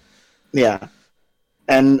yeah,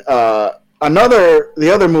 and the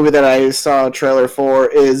other movie that I saw a trailer for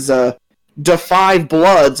is Defy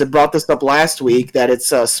Bloods. I brought this up last week that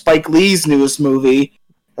it's Spike Lee's newest movie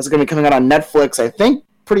that's gonna be coming out on Netflix. I think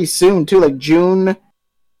pretty soon too, like June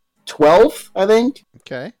 12th, I think.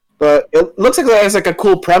 Okay. But it looks like it has like a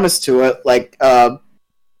cool premise to it. Like,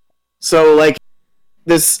 so like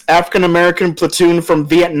this African American platoon from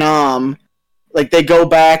Vietnam, like they go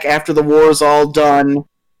back after the war's all done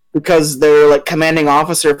because their like commanding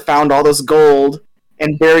officer found all this gold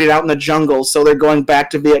and buried it out in the jungle. So they're going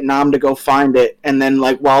back to Vietnam to go find it. And then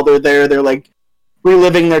like while they're there, they're like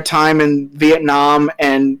reliving their time in Vietnam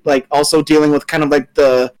and like also dealing with kind of like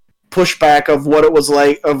the pushback of what it was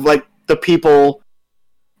like of like the people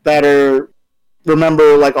that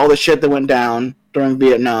remember like all the shit that went down during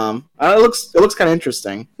Vietnam. It looks kind of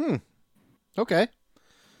interesting. Okay.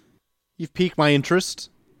 You've piqued my interest.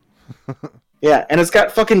 Yeah, and it's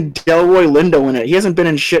got fucking Delroy Lindo in it. He hasn't been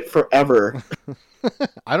in shit forever.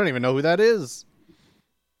 I don't even know who that is.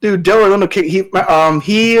 Dude, Delroy Lindo,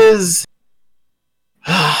 he is...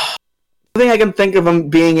 the thing I can think of him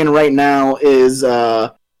being in right now is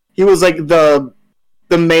he was like the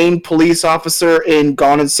main police officer in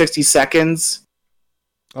Gone in 60 Seconds.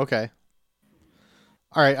 Okay.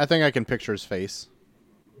 All right, I think I can picture his face.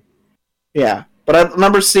 Yeah, but I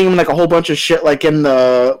remember seeing him in like a whole bunch of shit like in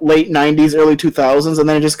the late 90s, early 2000s, and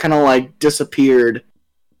then it just kind of like disappeared.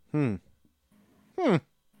 All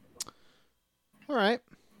right.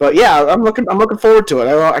 But yeah, I'm looking forward to it.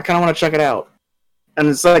 I kind of want to check it out. And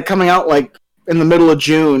it's like coming out like in the middle of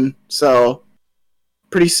June, so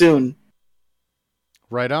pretty soon.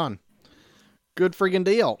 Right on. Good friggin'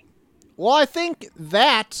 deal. Well, I think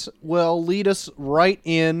that will lead us right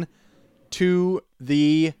in to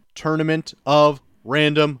the Tournament of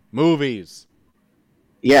Random Movies.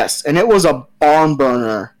 Yes, and it was a barn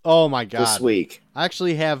burner. Oh my god! This week, I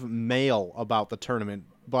actually have mail about the tournament,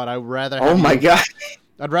 but I'd rather.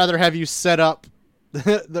 I'd rather have you set up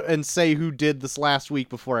and say who did this last week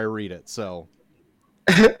before I read it. So.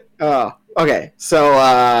 Okay.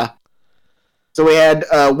 So we had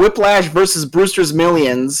Whiplash versus Brewster's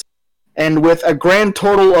Millions, and with a grand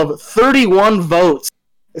total of 31 votes,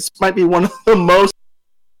 this might be one of the most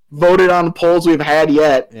voted on polls we've had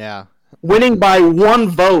yet. Yeah. Winning by 1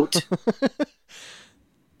 vote.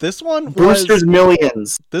 This one Brewster's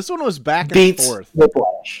Millions. This one was back and beats forth.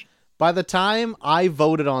 Whiplash. By the time I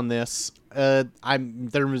voted on this,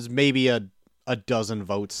 there was maybe a dozen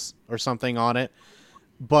votes or something on it.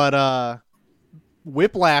 But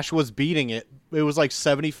Whiplash was beating it. It was like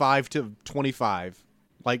 75-25.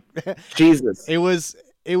 Like Jesus. It was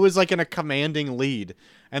like in a commanding lead.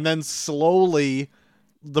 And then slowly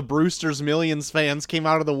the Brewster's Millions fans came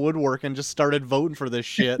out of the woodwork and just started voting for this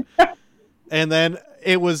shit. And then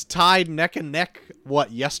it was tied neck and neck,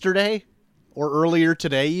 yesterday? Or earlier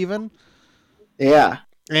today even? Yeah.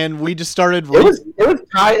 And we just started... It was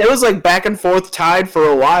tied. It was like back and forth tied for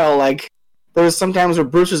a while. Like, there was sometimes where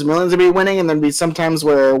Brewster's Millions would be winning, and then there'd be sometimes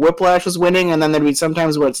where Whiplash was winning, and then there'd be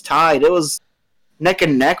sometimes where it's tied. It was neck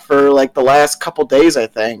and neck for like the last couple days, I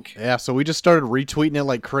think. Yeah, so we just started retweeting it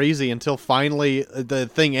like crazy until finally the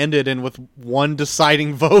thing ended and with one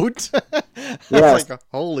deciding vote. Yes. Like,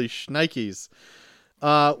 holy shnikes.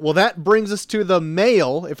 Well, that brings us to the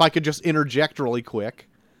mail, if I could just interject really quick.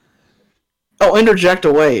 Oh, interject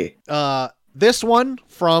away. This one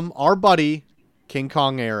from our buddy, King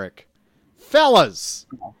Kong Eric. Fellas,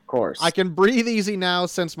 Of course. I can breathe easy now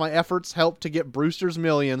since my efforts helped to get Brewster's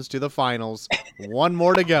Millions to the finals. One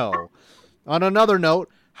more to go. On another note,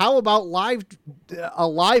 how about a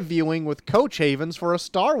live viewing with Coach Havens for a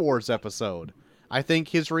Star Wars episode? I think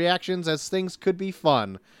his reactions as things could be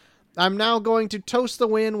fun. I'm now going to toast the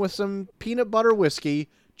win with some peanut butter whiskey.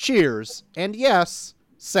 Cheers. And yes,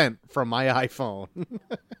 sent from my iPhone.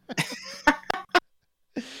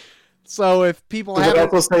 So if people Did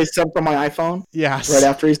Uncle say sent from my iPhone? Yes. Right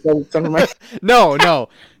after he said sent from my... No.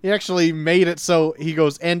 He actually made it so he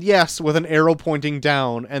goes, and yes, with an arrow pointing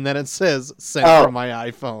down, and then it says sent from my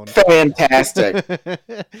iPhone. Fantastic.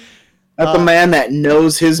 That's a man that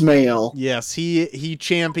knows his mail. Yes, he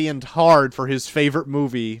championed hard for his favorite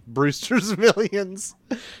movie, Brewster's Millions,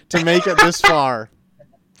 to make it this far.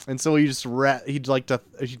 And so he'd just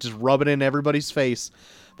rub it in everybody's face.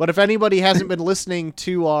 But if anybody hasn't been listening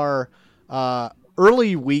to our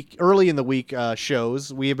early in the week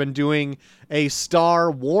shows, we have been doing a Star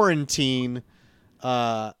Warrantine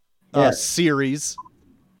series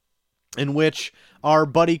in which our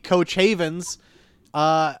buddy Coach Havens,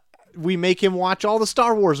 we make him watch all the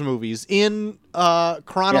Star Wars movies in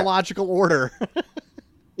chronological order.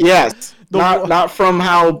 Yes, not from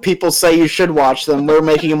how people say you should watch them. We're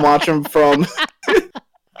making him watch them from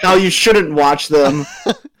how you shouldn't watch them,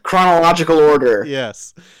 chronological order.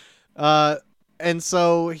 Yes. And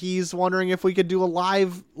so he's wondering if we could do a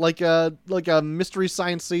live, like a Mystery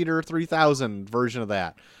Science Theater 3000 version of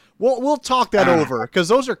that. We'll talk that over, because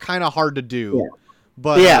those are kind of hard to do. Yeah.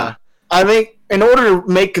 But I think in order to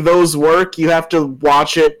make those work, you have to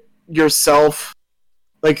watch it yourself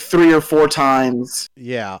like 3 or 4 times.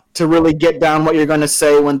 Yeah. To really get down what you're going to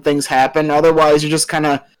say when things happen. Otherwise, you're just kind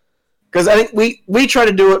of... Because I think we try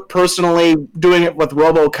to do it personally, doing it with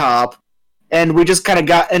RoboCop, and we just kind of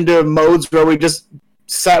got into modes where we just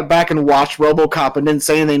sat back and watched RoboCop and didn't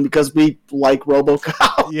say anything because we like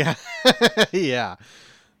RoboCop. Yeah. Yeah.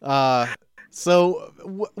 So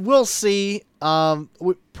we'll see.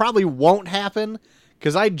 Probably won't happen,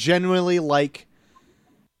 because I genuinely like...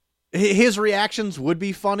 His reactions would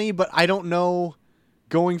be funny, but I don't know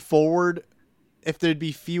going forward if there'd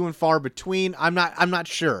be few and far between. I'm not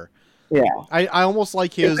sure. Yeah. I almost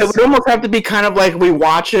like his... It would almost have to be kind of like we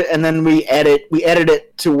watch it and then we edit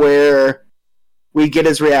it to where we get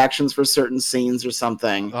his reactions for certain scenes or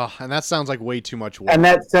something. Oh, and that sounds like way too much work. And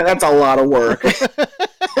that's a lot of work.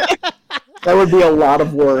 That would be a lot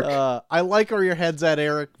of work. I like where your head's at,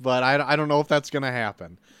 Eric, but I don't know if that's going to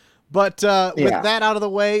happen. But with that out of the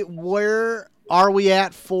way, where are we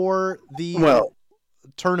at for the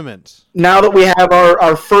tournament? Now that we have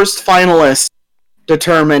our first finalist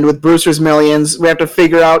determined with Brewster's Millions, we have to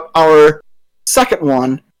figure out our second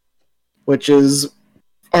one, which is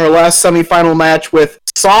our last semifinal match with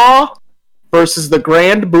Saw versus the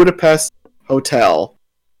Grand Budapest Hotel.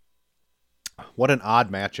 What an odd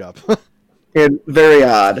matchup. Very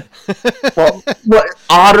odd. Well, what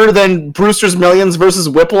odder than Brewster's Millions versus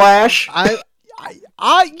Whiplash?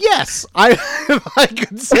 Yes, I if I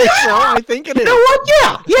could say so. I think it is. You know what?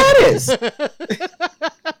 Yeah, it is.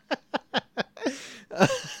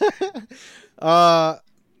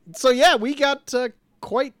 So yeah, we got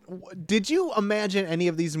quite. Did you imagine any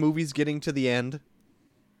of these movies getting to the end?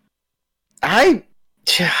 I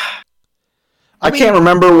mean, can't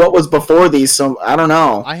remember what was before these, so I don't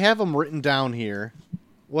know. I have them written down here.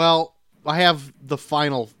 Well, I have the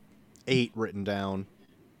final 8 written down.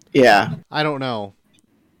 Yeah. I don't know.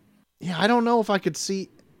 Yeah, I don't know if I could see.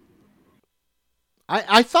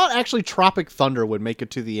 I thought actually Tropic Thunder would make it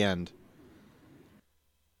to the end.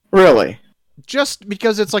 Really? Just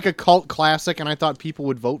because it's like a cult classic and I thought people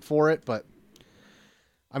would vote for it, but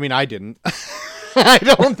I mean, I didn't. I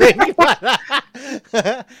don't think.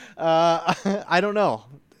 I don't know.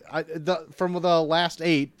 From the last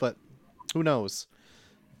 8, but who knows?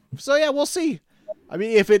 So yeah, we'll see. I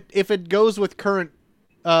mean, if it goes with current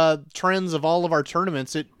trends of all of our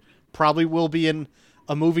tournaments, it probably will be in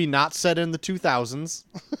a movie not set in the 2000s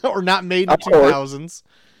or not made in the 2000s.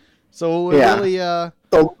 So yeah. Really,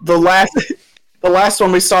 the last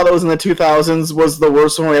one we saw that was in the 2000s was the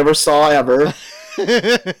worst one we ever saw ever.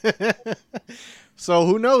 So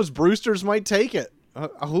who knows? Brewster's might take it.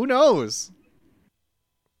 Who knows?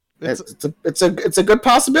 It's a good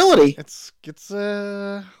possibility. It's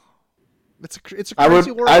a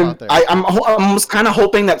crazy world out there. I'm almost kind of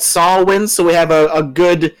hoping that Saw wins, so we have a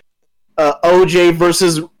good OJ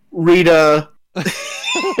versus Rita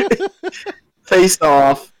face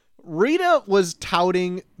off. Rita was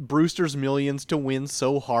touting Brewster's Millions to win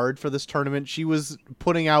so hard for this tournament. She was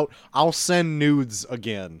putting out, "I'll send nudes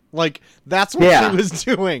again." Like, that's what she was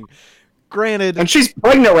doing. Granted. And she's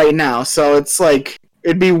pregnant right now, so it's like,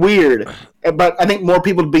 it'd be weird. But I think more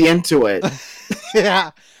people would be into it.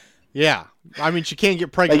 Yeah. Yeah. I mean, she can't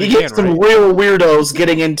get pregnant again, you get some real weirdos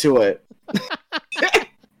getting into it.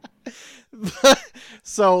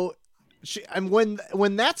 So, and when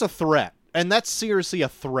that's a threat, and that's seriously a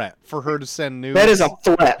threat for her to send nudes. That is a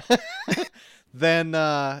threat. Then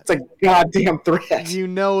it's a goddamn threat. You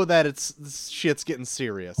know that shit's getting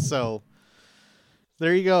serious. So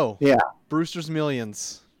there you go. Yeah. Brewster's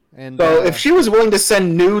Millions. And so if she was willing to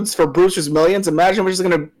send nudes for Brewster's Millions, imagine what she's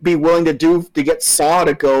going to be willing to do to get Saw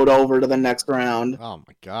to go over to the next round. Oh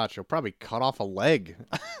my god, she'll probably cut off a leg.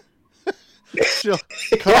 She'll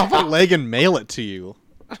cut off a leg and mail it to you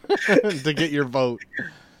to get your vote.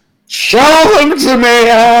 Show them to me!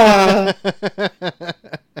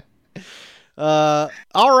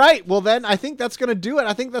 All right, well then, I think that's going to do it.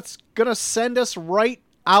 I think that's going to send us right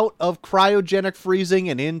out of cryogenic freezing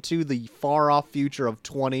and into the far-off future of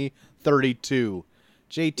 2032.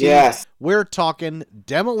 JT, yes. We're talking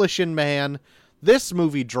Demolition Man. This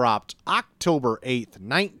movie dropped October 8th,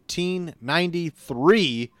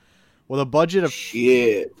 1993, with a budget of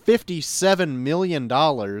 $57 million.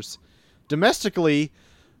 Domestically,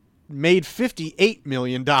 made $58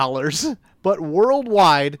 million, but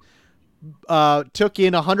worldwide took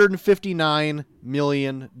in $159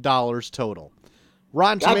 million total.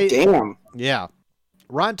 Rotten Tomatoes. Yeah.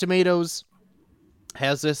 Rotten Tomatoes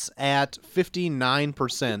has this at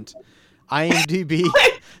 59%. IMDb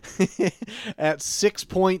at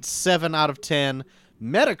 6.7 out of 10.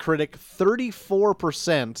 Metacritic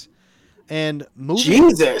 34%. And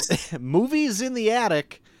Movies in the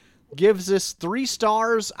Attic gives this 3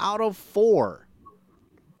 stars out of 4.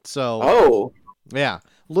 So, yeah,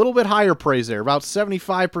 a little bit higher praise there, about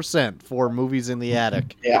 75% for Movies in the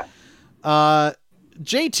Attic. Yeah.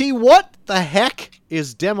 JT, what the heck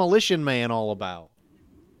is Demolition Man all about?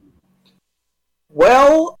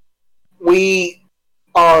 Well, we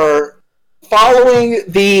are following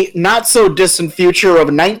the not-so-distant future of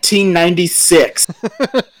 1996,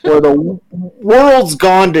 where the world's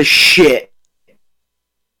gone to shit.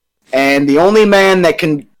 And the only man that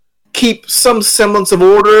can keep some semblance of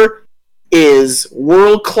order is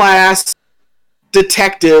world-class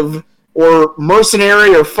detective or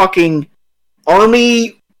mercenary or fucking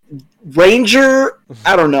army ranger,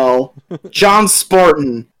 I don't know, John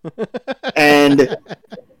Spartan. And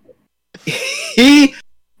he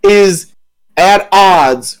is at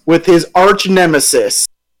odds with his arch nemesis,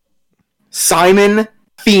 Simon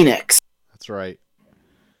Phoenix. That's right.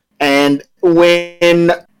 And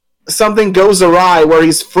when something goes awry where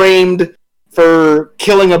he's framed for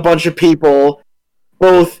killing a bunch of people,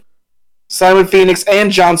 both Simon Phoenix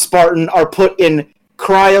and John Spartan are put in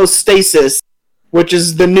cryostasis, which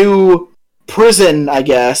is the new prison, I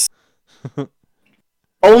guess,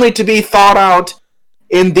 only to be thawed out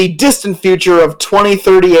in the distant future of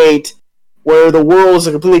 2038, where the world is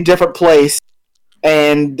a completely different place,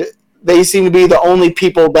 and they seem to be the only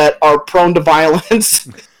people that are prone to violence.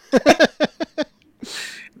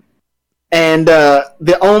 And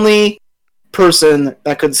the only person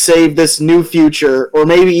that could save this new future, or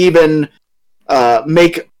maybe even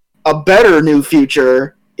make a better new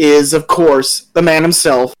future, is, of course, the man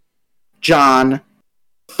himself, John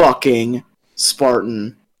fucking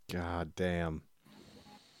Spartan. God damn.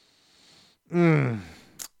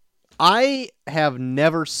 I have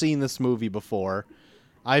never seen this movie before.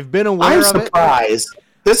 I've been aware of it. I'm surprised.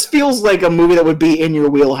 This feels like a movie that would be in your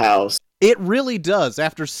wheelhouse. It really does.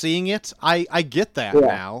 After seeing it, I get that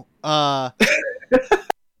now. I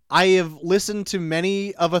have listened to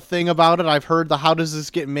many of a thing about it. I've heard the How Does This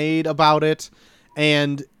Get Made about it,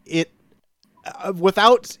 and it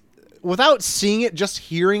without seeing it, just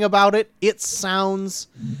hearing about it, it sounds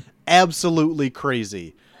absolutely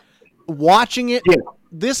crazy. Watching it,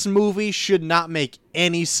 this movie should not make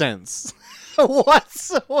any sense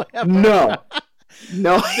whatsoever. No.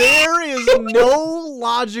 There is no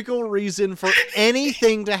logical reason for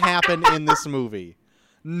anything to happen in this movie.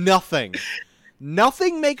 Nothing.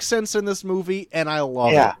 Nothing makes sense in this movie, and I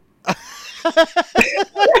love it.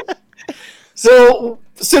 So,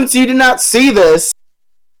 since you did not see this,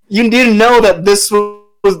 you didn't know that this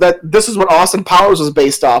is what Austin Powers was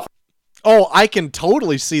based off. Oh, I can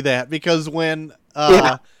totally see that, because when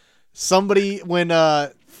Stallone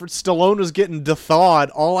was getting thawed,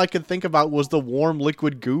 all I could think about was the warm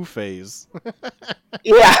liquid goo phase.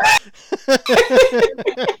 Yeah.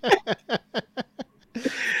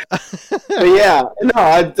 Yeah, no,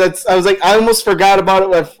 I was like, I almost forgot about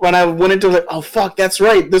it when I went into it. Like, oh fuck, that's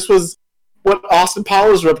right. This was what Austin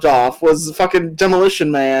Powers ripped off, was fucking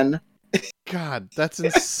Demolition Man. God, that's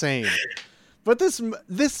insane. But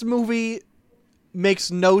this movie makes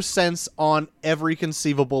no sense on every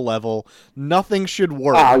conceivable level. Nothing should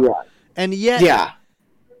work. Yeah. And yet,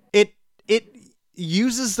 it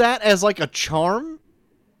uses that as like a charm,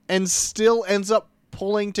 and still ends up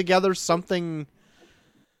pulling together something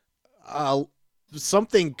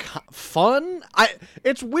fun.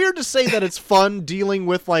 It's weird to say that it's fun dealing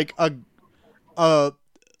with like an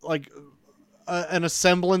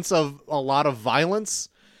semblance of a lot of violence,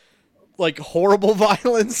 like horrible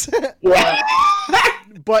violence. Yeah.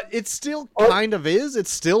 But it still kind of is.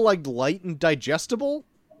 It's still like light and digestible.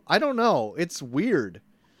 I don't know. It's weird.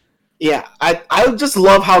 Yeah, I just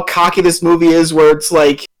love how cocky this movie is, where it's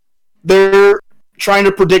like they're trying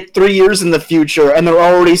to predict 3 years in the future, and they're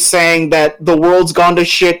already saying that the world's gone to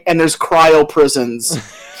shit and there's cryo prisons.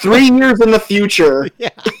 3 years in the future. Yeah.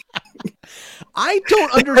 I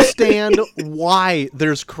don't understand why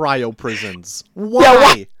there's cryo prisons.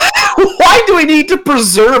 Why? Yeah, why do we need to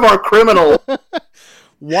preserve our criminal?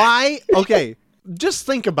 Why? Okay, just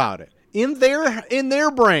think about it. In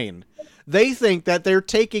their brain, they think that they're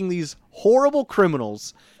taking these horrible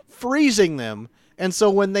criminals, freezing them, and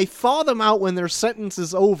so when they thaw them out when their sentence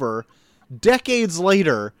is over, decades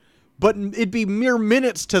later, but it'd be mere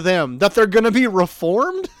minutes to them, that they're going to be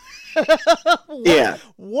reformed?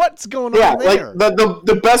 What's going on there? Like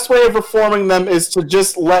the best way of reforming them is to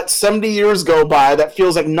just let 70 years go by that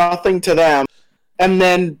feels like nothing to them, and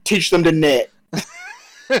then teach them to knit.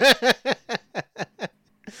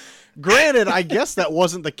 Granted, I guess that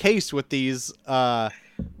wasn't the case with these,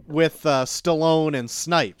 with Stallone and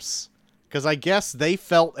Snipes, because I guess they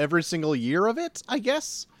felt every single year of it. I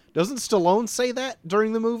guess, doesn't Stallone say that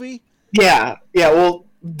during the movie? Yeah. Well,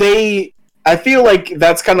 I feel like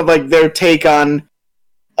that's kind of like their take on,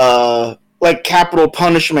 like capital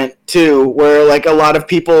punishment too, where like a lot of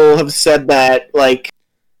people have said that like,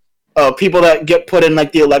 people that get put in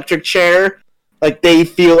like the electric chair, like they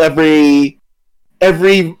feel every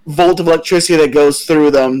volt of electricity that goes through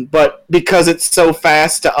them, but because it's so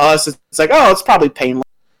fast to us, it's like, oh, it's probably painless.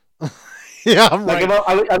 Yeah, right.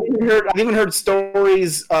 Like, I've even heard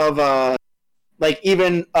stories of like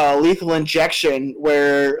even lethal injection,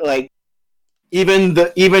 where like even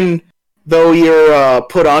though you're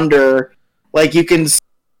put under, like you can,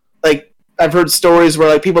 like I've heard stories where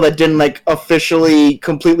like people that didn't like officially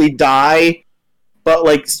completely die, but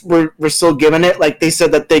like we're still given it. Like they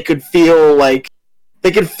said that they could feel like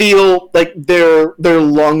their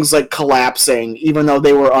lungs like collapsing even though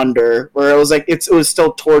they were under. Where it was like it was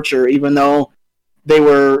still torture even though they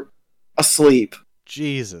were asleep.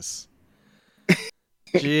 Jesus.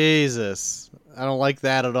 Jesus. I don't like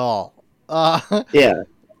that at all. Yeah.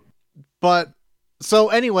 But so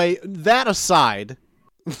anyway, that aside,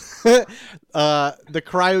 the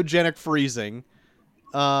cryogenic freezing,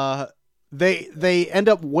 they end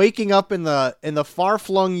up waking up in the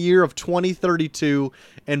far-flung year of 2032,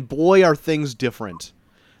 and boy, are things different.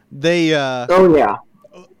 They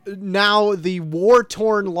now the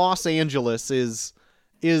war-torn Los Angeles is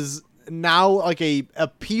now like a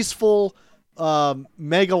peaceful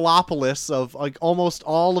megalopolis of like almost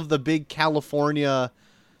all of the big California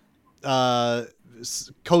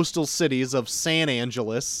coastal cities of San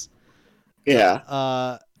Angeles.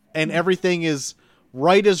 Yeah. And everything is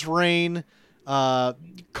right as rain.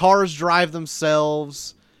 Cars drive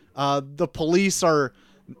themselves. The police are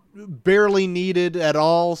barely needed at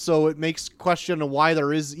all, so it makes question of why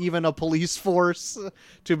there is even a police force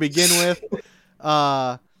to begin with.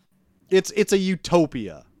 It's a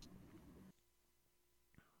utopia.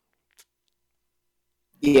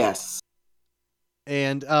 Yes.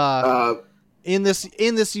 And in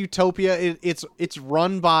this utopia, it's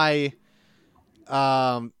run by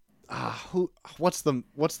what's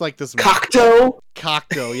like this Cocteau,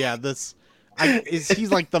 yeah,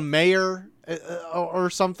 he's like the mayor or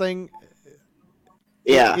something.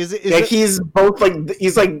 Yeah. He's both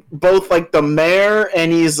like the mayor,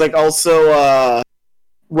 and he's like also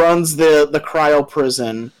runs the cryo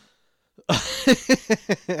prison.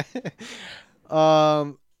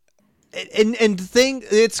 And the thing,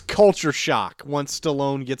 it's culture shock once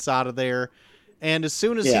Stallone gets out of there. And as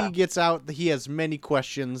soon as he gets out, he has many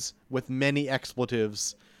questions with many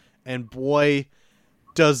expletives. And boy,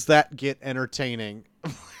 does that get entertaining.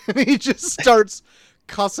 He just starts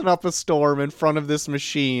cussing up a storm in front of this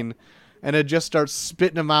machine. And it just starts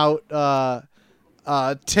spitting him out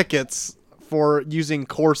tickets for using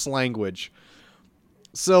coarse language.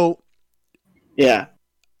 So, yeah.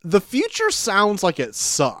 The future sounds like it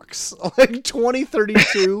sucks. Like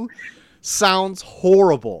 2032 sounds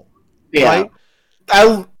horrible. Yeah. Right?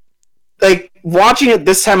 I like watching it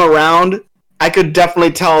this time around, I could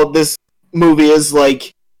definitely tell this movie is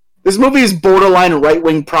borderline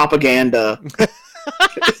right-wing propaganda.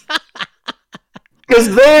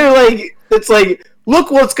 Because they're like, it's like,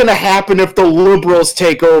 look what's gonna happen if the liberals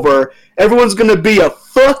take over. Everyone's gonna be a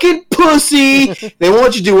fucking pussy. They won't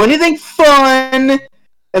let you do anything fun.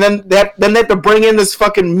 And then they have to bring in this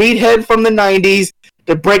fucking meathead from the 90s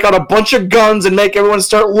to break out a bunch of guns and make everyone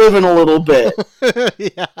start living a little bit.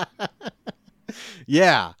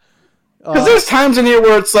 Yeah. Because there's times in here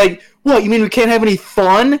where it's like, what, you mean we can't have any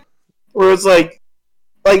fun? Where it's like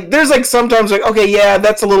there's like sometimes like, okay, yeah,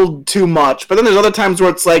 that's a little too much. But then there's other times where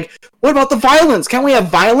it's like, what about the violence? Can't we have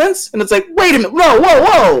violence? And it's like, wait a minute,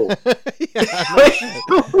 whoa.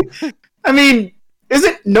 I mean,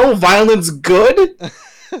 isn't no violence good?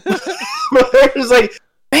 But there's like,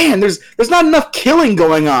 man, there's not enough killing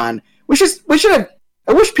going on. We should have.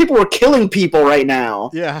 I wish people were killing people right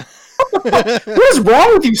now. Yeah. What is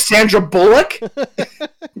wrong with you, Sandra Bullock?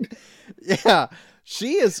 Yeah,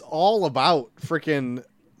 she is all about freaking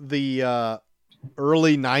the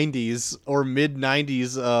early 90s or mid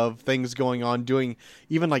 90s of things going on, doing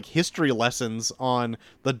even like history lessons on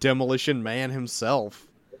the Demolition Man himself.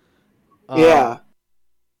 Yeah.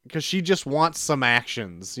 Because she just wants some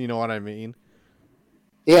actions, you know what I mean?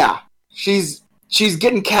 Yeah. She's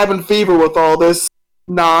getting cabin fever with all this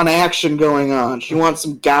non-action going on. She wants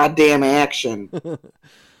some goddamn action.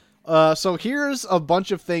 So here's a bunch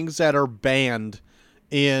of things that are banned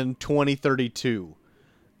in 2032.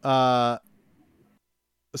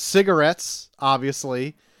 Cigarettes,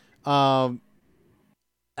 obviously.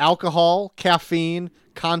 Alcohol, caffeine,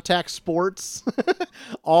 contact sports,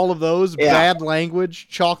 all of those, bad language,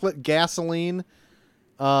 chocolate, gasoline,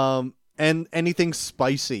 and anything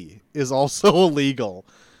spicy is also illegal.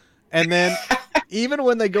 And then even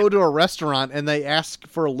when they go to a restaurant and they ask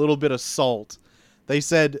for a little bit of salt, they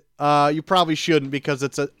said, you probably shouldn't because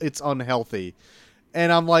it's unhealthy.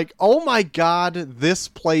 And I'm like, oh my God, this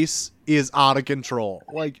place is out of control.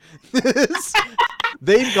 Like, this,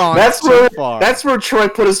 they've gone too far. That's where Troy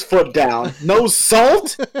put his foot down. No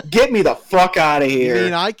salt? Get me the fuck out of here. You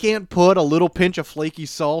mean I can't put a little pinch of flaky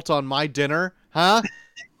salt on my dinner? Huh?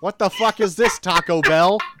 What the fuck is this, Taco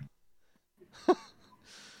Bell?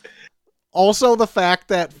 Also, the fact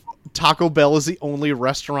that Taco Bell is the only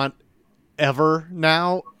restaurant ever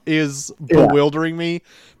now is bewildering me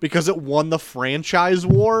because it won the franchise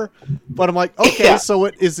war. But I'm like, okay, so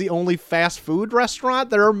it is the only fast food restaurant?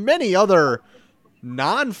 There are many other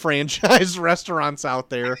non-franchise restaurants out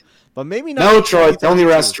there, but maybe not. No, Troy, it's the only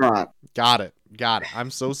restaurant. Got it. I'm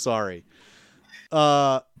so sorry.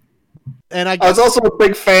 And I was also a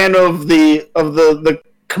big fan of the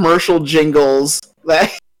commercial jingles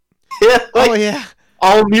that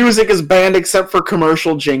all music is banned except for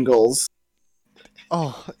commercial jingles.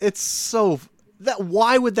 Oh, it's so that.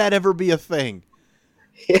 Why would that ever be a thing?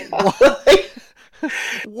 Yeah.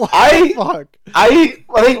 What I- the fuck? I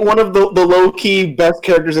think one of the low key best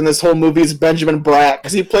characters in this whole movie is Benjamin Bratt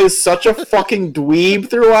because he plays such a fucking dweeb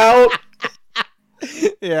throughout.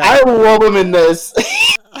 Yeah. I love him in this.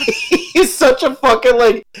 He's such a fucking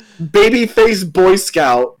like baby faced Boy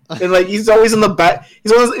Scout, and like he's always in the back.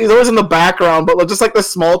 He's always in the background, but like, just like the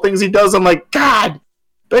small things he does, I'm like, God,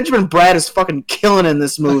 Benjamin Bratt is fucking killing in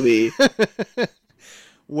this movie.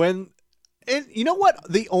 And you know what?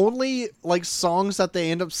 The only like songs that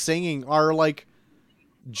they end up singing are like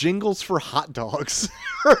jingles for hot dogs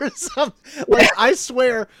or something. Like I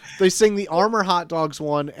swear they sing the Armor hot dogs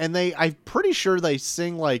one, and I'm pretty sure they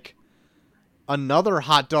sing like another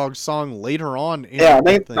hot dog song later on. Yeah, I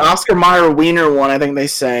think the Oscar Mayer Wiener one. I think they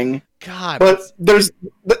sang. God, but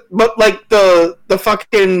like the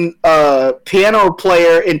fucking piano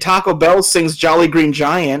player in Taco Bell sings Jolly Green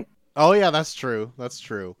Giant. Oh yeah, that's true. That's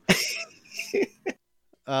true.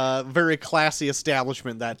 Very classy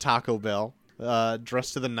establishment, that Taco Bell.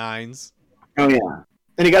 Dressed to the nines. Oh yeah,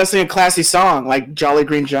 and you gotta sing a classy song like Jolly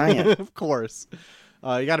Green Giant. Of course.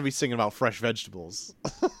 You gotta be singing about fresh vegetables.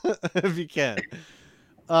 If you can.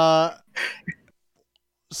 I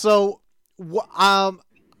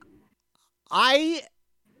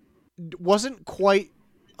wasn't quite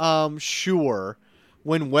sure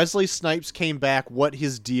when Wesley Snipes came back what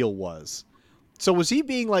his deal was. So was he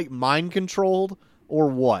being like mind controlled or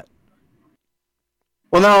what?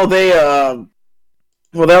 Well, no, they have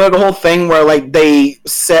like a whole thing where like they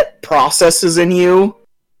set processes in you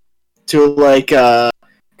to like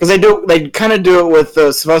because they kind of do it with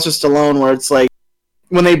Sylvester Stallone, where it's like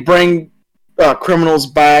when they bring criminals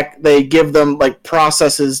back, they give them like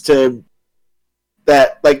processes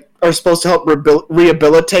that like are supposed to help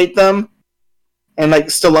rehabilitate them, and like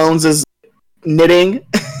Stallone's is knitting.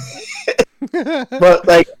 But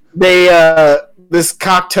like they this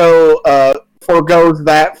Cocteau forgoes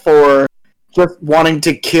that for just wanting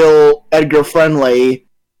to kill Edgar Friendly,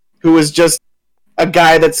 who is just a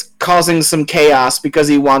guy that's causing some chaos because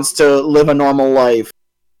he wants to live a normal life.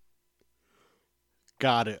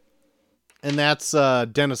 Got it. And that's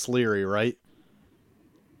Dennis Leary, right?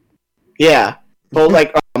 Yeah. Well,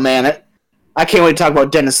 like, oh man, I can't wait to talk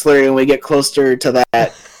about Dennis Leary when we get closer to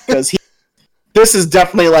that, because this is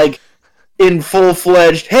definitely like in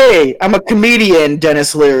full-fledged, hey, I'm a comedian,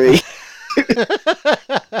 Dennis Leary.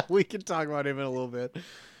 We can talk about him in a little bit.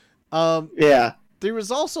 Yeah. There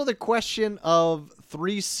was also the question of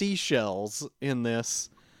 3 seashells in this.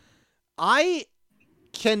 I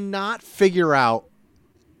cannot figure out,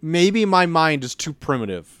 maybe my mind is too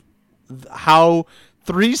primitive, how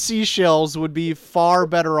 3 seashells would be far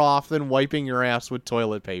better off than wiping your ass with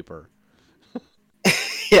toilet paper.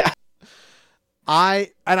 Yeah.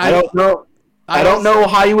 I don't know. I don't know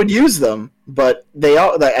how you would use them, but they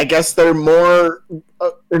are. I guess they're more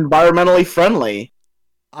environmentally friendly.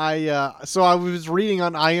 So I was reading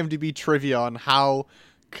on IMDb trivia on how,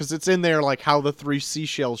 because it's in there like how the 3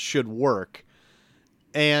 seashells should work,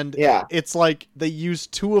 and yeah, it's like they use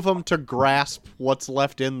 2 of them to grasp what's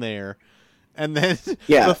left in there, and then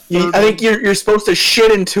yeah, I think you're supposed to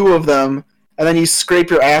shit in 2 of them, and then you scrape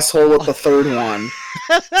your asshole with the 3rd one.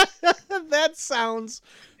 That sounds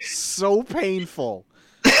so painful.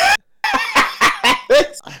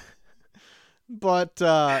 But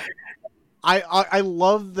I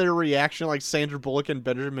love their reaction, like Sandra Bullock and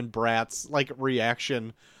Benjamin Bratt's like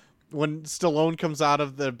reaction when Stallone comes out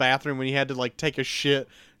of the bathroom when he had to like take a shit.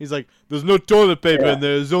 He's like, "There's no toilet paper in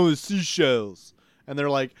there. There's only seashells." And they're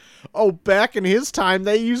like, "Oh, back in his time,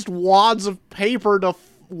 they used wads of paper to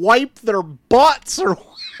wipe their butts or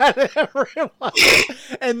whatever it was."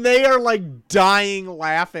 And they are like dying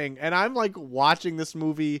laughing. And I'm like watching this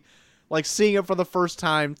movie, like seeing it for the first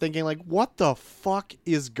time, thinking like, what the fuck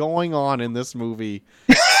is going on in this movie?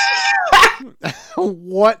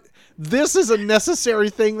 What? This is a necessary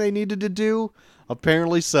thing they needed to do?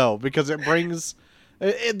 Apparently so, because it brings...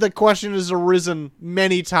 the question has arisen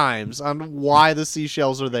many times on why the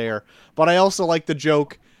seashells are there. But I also like the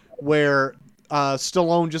joke where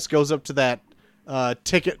Stallone just goes up to that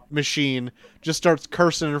ticket machine, just starts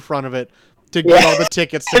cursing in front of it to get all the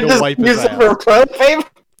tickets to go wipe his ass.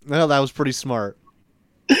 No, that was pretty smart.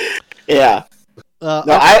 Yeah.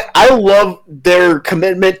 I love their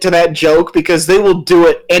commitment to that joke because they will do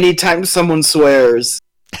it anytime someone swears.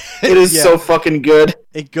 It is so fucking good.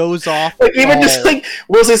 It goes off. Like even just like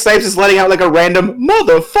Wesley Snipes is letting out like a random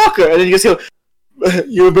motherfucker, and then you just hear,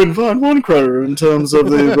 "You've been fined 1 credit in terms of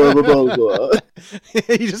the blah blah blah blah."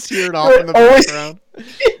 You just hear it off in the background.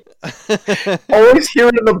 Always hear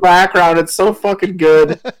it in the background. It's so fucking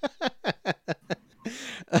good.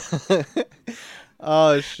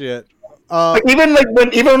 Oh shit. like like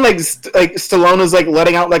Stallone is like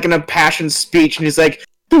letting out like an impassioned speech, and he's like,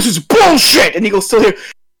 "This is bullshit," and you can still hear,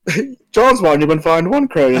 "John's one, you've been fined one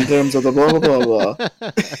credit in terms of the blah blah blah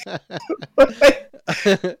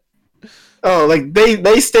blah." Oh, like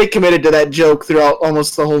they stay committed to that joke throughout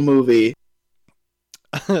almost the whole movie.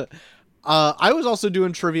 I was also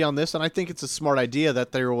doing trivia on this, and I think it's a smart idea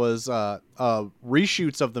that there was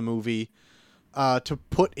reshoots of the movie to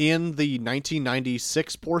put in the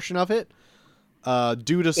 1996 portion of it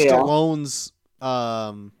due to Stallone's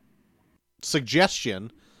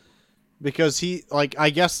suggestion, because he, like, I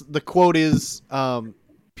guess the quote is,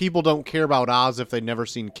 people don't care about Oz if they've never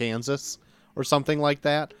seen Kansas or something like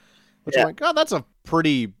that. Which I'm like, oh, that's a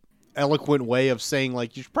pretty eloquent way of saying,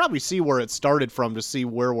 like, you should probably see where it started from to see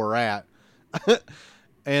where we're at.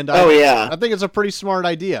 And I think it's a pretty smart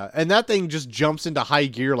idea. And that thing just jumps into high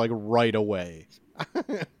gear, like, right away.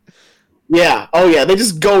 Yeah. Oh, yeah. They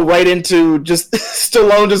just go right into just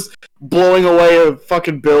Stallone just blowing away a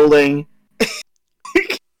fucking building.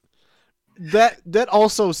 That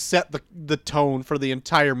also set the tone for the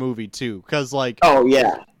entire movie, too. Because, like... Oh,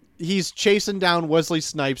 yeah. He's chasing down Wesley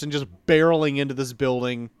Snipes and just barreling into this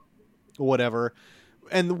building, whatever.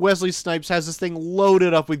 And Wesley Snipes has this thing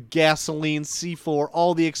loaded up with gasoline, C4,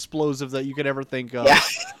 all the explosive that you could ever think of. Yeah.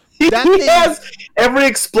 He has every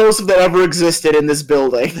explosive that ever existed in this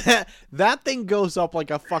building. That thing goes up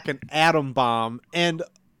like a fucking atom bomb, and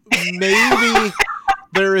maybe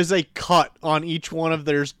there is a cut on each one of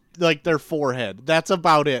their forehead. That's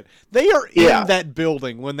about it. They are in that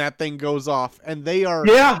building when that thing goes off, and they are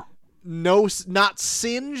not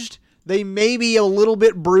singed. They may be a little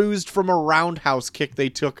bit bruised from a roundhouse kick they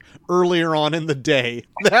took earlier on in the day.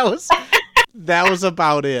 That was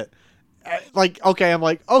about it. Like, okay, I'm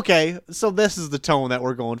like, okay, so this is the tone that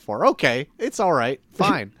we're going for. Okay, it's all right.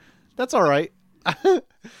 Fine. That's all right.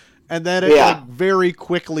 And then it like very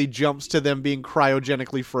quickly jumps to them being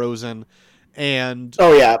cryogenically frozen. And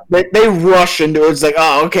oh yeah, they rush into it. It's like,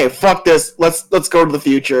 oh, okay, fuck this. Let's go to the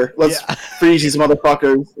future. Let's freeze these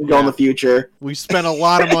motherfuckers and go in the future. We spent a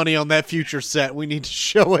lot of money on that future set. We need to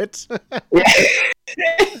show it.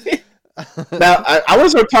 Now, I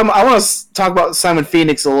want to talk about Simon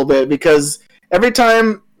Phoenix a little bit, because every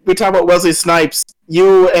time we talk about Wesley Snipes,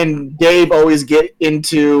 you and Dave always get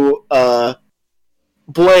into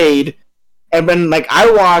Blade. And then, like,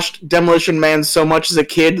 I watched Demolition Man so much as a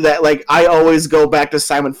kid that, like, I always go back to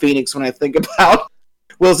Simon Phoenix when I think about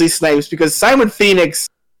Wesley Snipes, because Simon Phoenix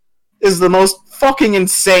is the most fucking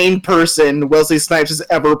insane person Wesley Snipes has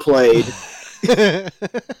ever played.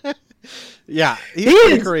 Yeah, he's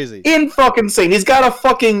pretty crazy. Fucking insane. He's got a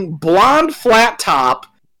fucking blonde flat top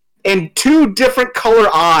and 2 different color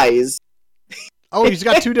eyes. Oh, he's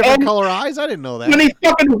got 2 different color eyes? I didn't know that. When he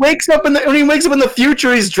fucking wakes up in the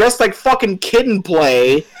future, he's dressed like fucking Kid and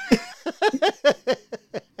Play.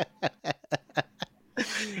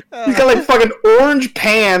 He's got like fucking orange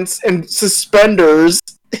pants and suspenders.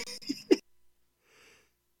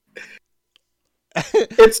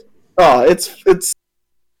 It's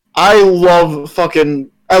I love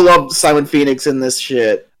Simon Phoenix in this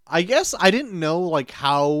shit. I guess I didn't know like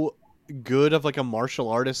how good of like a martial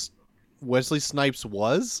artist Wesley Snipes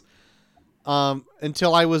was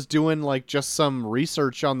until I was doing like just some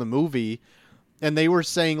research on the movie, and they were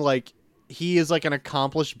saying like he is like an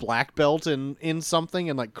accomplished black belt in something,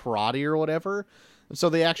 in like karate or whatever, and so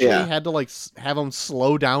they actually had to like have him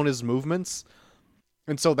slow down his movements,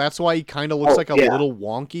 and so that's why he kind of looks like a little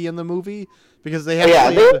wonky in the movie, because they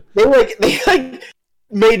had they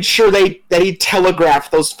made sure that he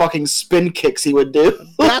telegraphed those fucking spin kicks he would do.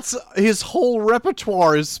 That's his whole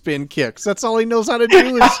repertoire is spin kicks. That's all he knows how to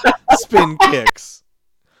do is spin kicks.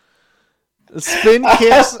 Spin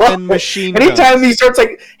kicks and machine guns. Anytime he starts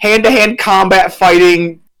like hand-to-hand combat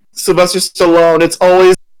fighting Sylvester Stallone, it's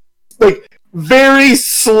always like very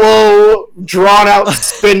slow, drawn-out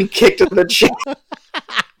spin kick to the chest.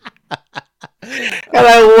 And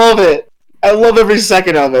I love it. I love every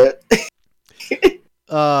second of it.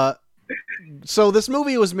 So this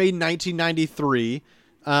movie was made in 1993,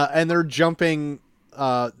 and they're jumping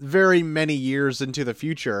very many years into the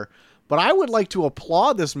future. But I would like to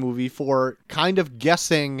applaud this movie for kind of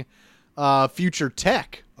guessing future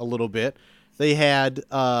tech a little bit. They had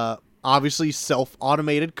obviously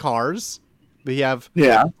self-automated cars. We have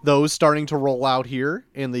those starting to roll out here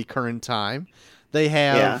in the current time. They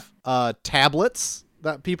have tablets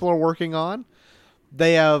that people are working on.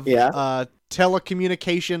 They have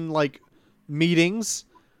telecommunication like meetings.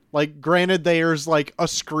 Like, granted, there's like a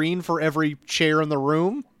screen for every chair in the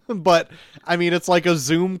room, but I mean, it's like a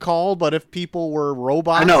Zoom call. But if people were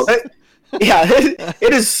robots, I know Yeah,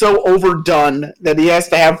 it is so overdone that he has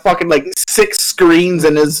to have fucking like 6 screens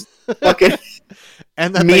in his fucking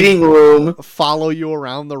And then meeting room. follow you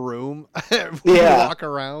around the room when you walk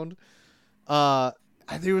around.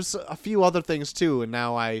 There was a few other things too, and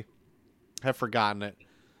now I have forgotten it.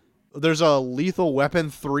 There's a Lethal Weapon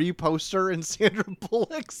 3 poster in Sandra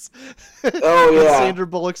Bullock's. Oh yeah, Sandra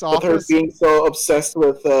Bullock's office. With her being so obsessed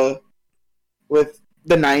with the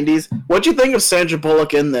 90s. What'd you think of Sandra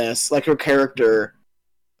Bullock in this? Like her character?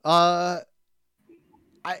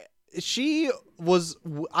 She was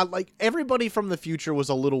like everybody from the future was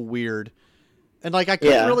a little weird, and like I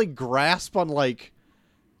couldn't really grasp on like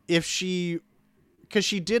if because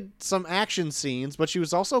she did some action scenes, but she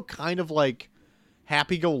was also kind of like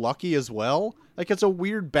happy-go-lucky as well. Like it's a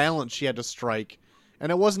weird balance she had to strike,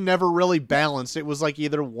 and it was never really balanced. It was like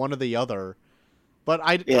either one or the other. But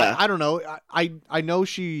I don't know. I know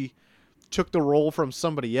she took the role from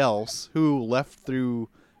somebody else who left through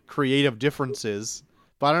creative differences.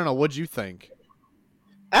 But I don't know. What'd you think?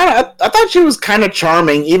 I thought she was kind of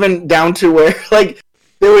charming, even down to where like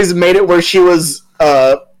they always made it where she was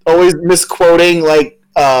always misquoting like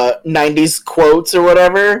 90s quotes or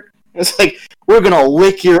whatever. It's like, we're gonna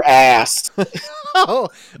lick your ass. oh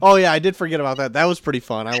yeah, I did forget about that. That was pretty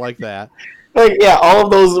fun. I like that. Like yeah, all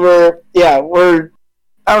of those were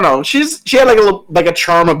I don't know. She had like a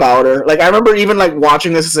charm about her. Like I remember even like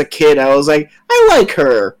watching this as a kid. I was like, I like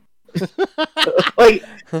her. Like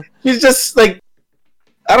she's just like,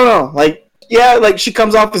 I don't know. Like yeah, like she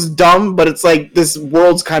comes off as dumb, but it's like this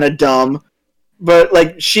world's kind of dumb. But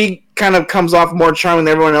like she kind of comes off more charming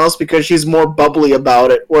than everyone else because she's more bubbly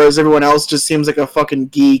about it, whereas everyone else just seems like a fucking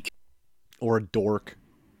geek or a dork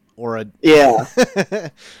or a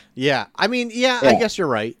yeah. I mean, yeah, I guess you're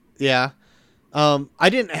right. Yeah. I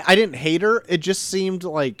didn't hate her. It just seemed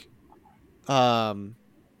like I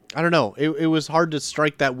don't know. It was hard to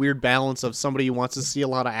strike that weird balance of somebody who wants to see a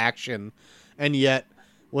lot of action and yet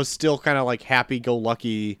was still kind of like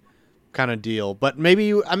happy-go-lucky kind of deal. But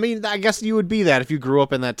maybe I guess you would be that if you grew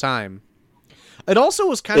up in that time. It also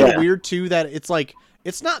was kind of weird too that it's like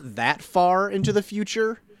it's not that far into the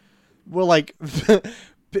future. Well, like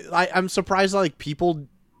I'm surprised like people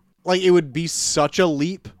like it would be such a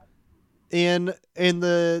leap in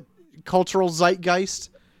the cultural zeitgeist.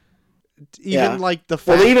 Even like the fact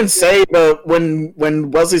well, they even say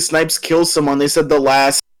when Wesley Snipes kills someone, they said the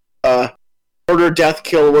last murder death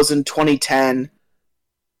kill was in 2010.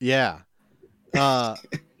 Yeah.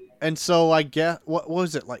 And so I guess what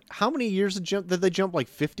was it like? How many years did they jump? Like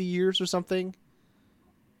 50 years or something?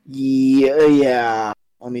 Yeah.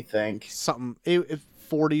 Let me think. Something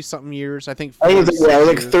 40 something years. I think. I think it was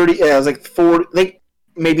like 30. Yeah, it was like 40. I think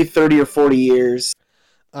maybe 30 or 40 years.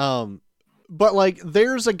 But like,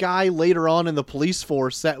 there's a guy later on in the police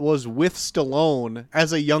force that was with Stallone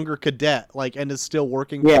as a younger cadet, like, and is still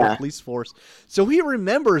working for the police force. So he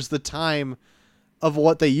remembers the time of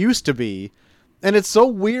what they used to be. And it's so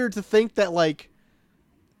weird to think that, like,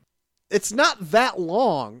 it's not that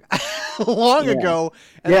long ago,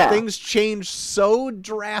 and things changed so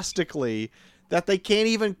drastically that they can't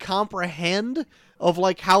even comprehend of,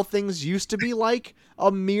 like, how things used to be like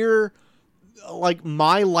a mere, like,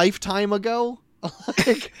 my lifetime ago.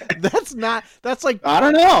 Like, that's like, I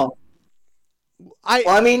don't know.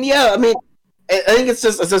 I mean, I think it's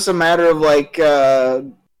just a matter of, like,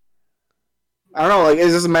 I don't know, like,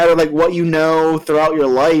 it's just a matter of, like, what you know throughout your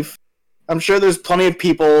life. I'm sure there's plenty of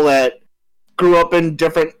people that grew up in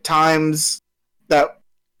different times that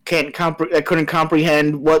couldn't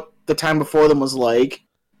comprehend what the time before them was like.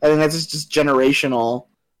 I think that's just generational.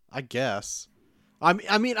 I guess.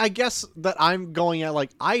 I mean, I guess that I'm going at,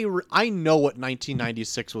 like, I know what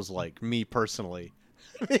 1996 was like, me personally.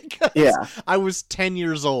 Because I was 10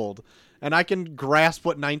 years old, and I can grasp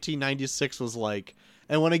what 1996 was like.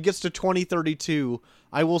 And when it gets to 2032,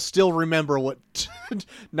 I will still remember what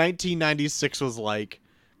 1996 was like,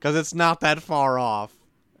 because it's not that far off.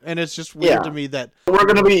 And it's just weird to me that we're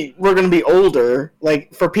gonna be older.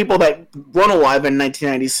 Like, for people that weren't alive in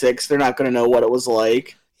 1996, they're not gonna know what it was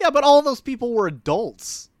like. Yeah, but all those people were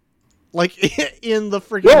adults, like in the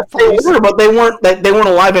freaking police. They were, but they weren't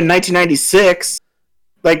alive in 1996.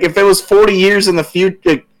 Like, if it was 40 years in the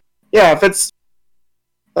future, if it's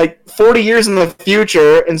like 40 years in the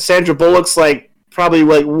future, and Sandra Bullock's like probably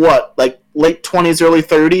like what, like late 20s, early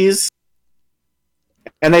 30s,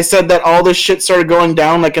 and they said that all this shit started going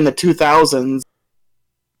down like in the 2000s.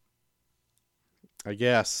 I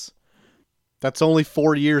guess that's only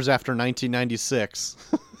 4 years after 1996.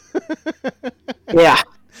 Yeah.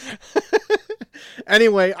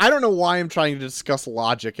 Anyway, I don't know why I'm trying to discuss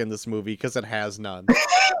logic in this movie, because it has none.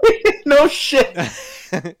 No shit.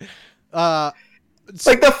 It's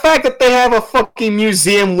like the fact that they have a fucking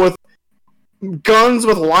museum with guns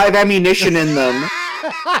with live ammunition in them.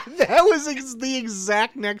 That was the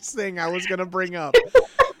exact next thing I was gonna bring up.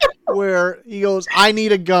 Where he goes, I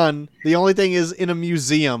need a gun. The only thing is in a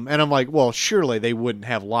museum. And I'm like, well, surely they wouldn't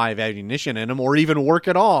have live ammunition in them or even work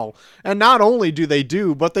at all. And not only do they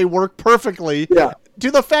but they work perfectly. Yeah. To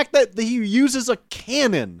the fact that he uses a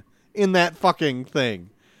cannon in that fucking thing.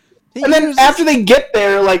 And then after they get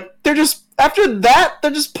there, like, they're just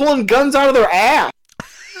pulling guns out of their ass.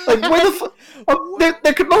 Like, where the fuck?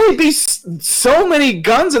 There could only be so many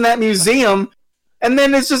guns in that museum. And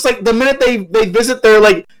then it's just like, the minute they visit, they're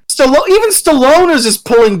like, even Stallone is just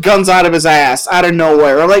pulling guns out of his ass out of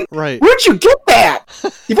nowhere. I'm like, right. Where'd you get that?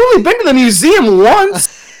 You've only been to the museum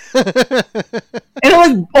once. And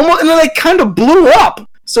it kind of blew up.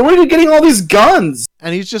 So where are you getting all these guns?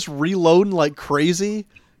 And he's just reloading like crazy.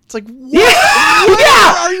 It's like, what?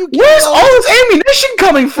 Yeah. Where's all this ammunition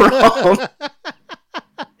coming from?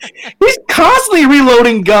 He's constantly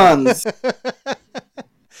reloading guns.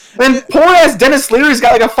 And poor ass Dennis Leary's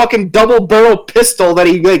got like a fucking double barrel pistol that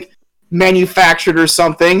he like manufactured or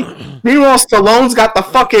something. Meanwhile, Stallone's got a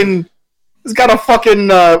fucking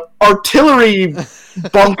artillery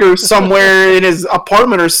bunker somewhere in his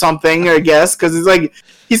apartment or something, I guess, because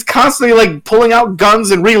he's constantly like pulling out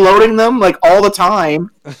guns and reloading them like all the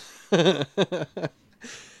time.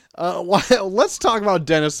 Let's talk about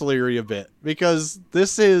Dennis Leary a bit, because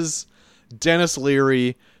this is Dennis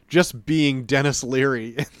Leary just being Dennis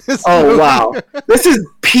Leary. Wow. This is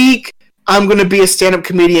peak I'm going to be a stand-up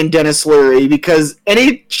comedian Dennis Leary, because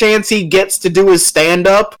any chance he gets to do his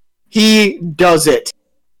stand-up, he does it.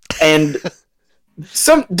 And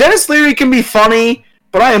Dennis Leary can be funny,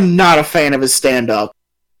 but I am not a fan of his stand-up.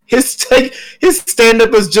 His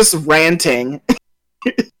stand-up is just ranting.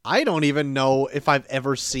 I don't even know if I've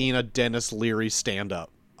ever seen a Dennis Leary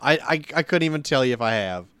stand-up. I couldn't even tell you if I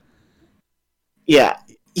have. Yeah.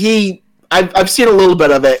 I've seen a little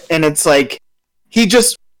bit of it, and it's like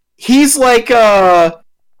he's like a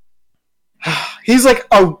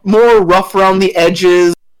more rough around the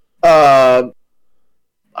edges.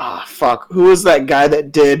 Fuck, who was that guy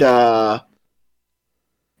that did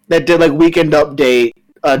like Weekend Update?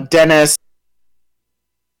 Dennis.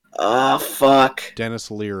 Fuck. Dennis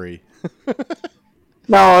Leary. No,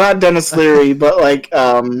 not Dennis Leary, but like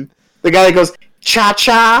the guy that goes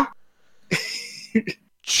cha-cha.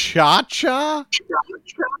 Cha-cha?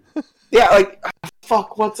 Yeah, like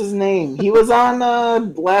fuck, what's his name? He was on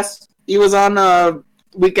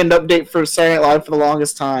Weekend Update for Saturday Night Live for the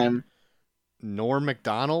longest time. Norm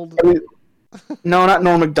Macdonald? No, not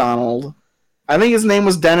Norm Macdonald. I think his name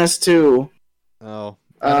was Dennis too. Oh.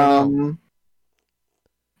 I don't know.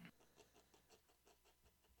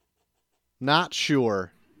 Not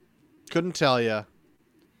sure. Couldn't tell you.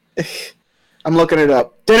 I'm looking it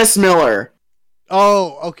up. Dennis Miller.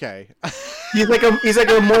 Oh, okay. He's like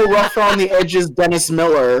a more rough on the edges Dennis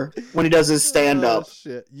Miller when he does his stand up. Oh,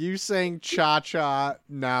 shit. You saying cha-cha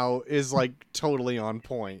now is like totally on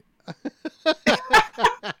point.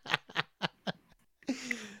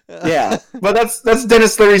 Yeah, but that's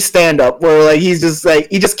Dennis Leary's stand up, where like he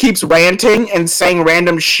just keeps ranting and saying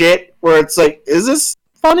random shit where it's like, is this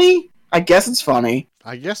funny? I guess it's funny.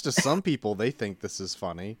 I guess to some people they think this is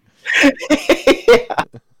funny.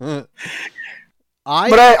 Yeah.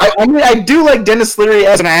 I do like Dennis Leary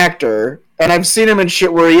as an actor, and I've seen him in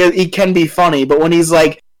shit where he can be funny, but when he's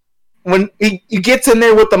like, when he gets in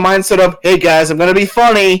there with the mindset of, hey guys, I'm gonna be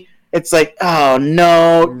funny, it's like, oh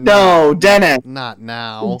no, Dennis. Not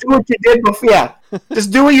now. Do what you did before. Yeah,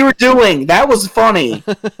 just do what you were doing. That was funny.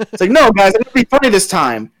 It's like, no guys, I'm gonna be funny this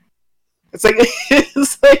time. It's like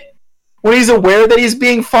when he's aware that he's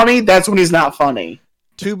being funny, that's when he's not funny.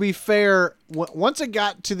 To be fair, once it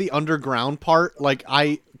got to the underground part, like,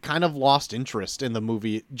 I kind of lost interest in the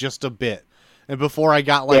movie just a bit. And before I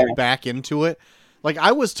got, back into it, like,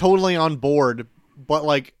 I was totally on board, but,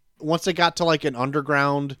 like, once it got to, like, an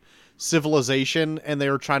underground civilization and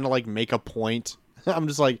they were trying to, like, make a point, I'm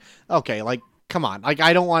just like, okay, like, come on. Like,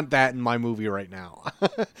 I don't want that in my movie right now.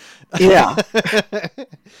 Yeah.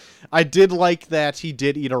 I did like that he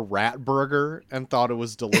did eat a rat burger and thought it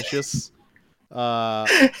was delicious.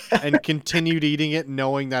 And continued eating it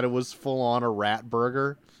knowing that it was full on a rat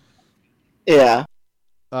burger. Yeah.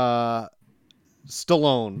 Stallone,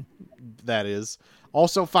 that is.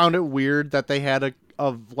 Also found it weird that they had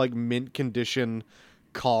a mint condition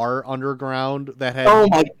car underground that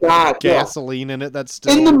had gasoline in it that's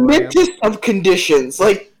still in the mintest of conditions.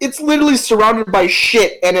 Like, it's literally surrounded by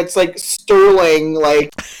shit and it's like sterling,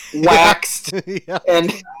 like waxed. Yeah.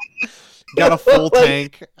 And Got a full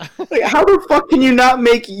tank. Like, how the fuck can you not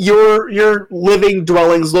make your living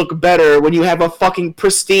dwellings look better when you have a fucking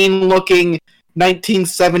pristine looking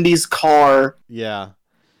 1970s car? Yeah,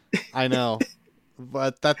 I know.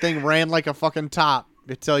 But that thing ran like a fucking top,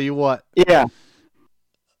 I tell you what. Yeah.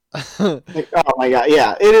 Like, oh my god,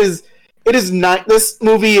 yeah. It is not, this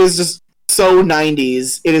movie is just so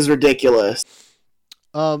 90s. It is ridiculous.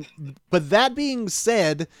 But that being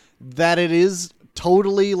said, that it is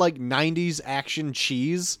totally like 90s action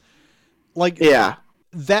cheese, like, Yeah.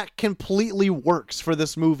 that completely works for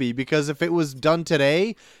this movie, because if it was done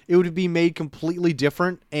today, it would be made completely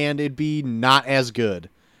different and it'd be not as good.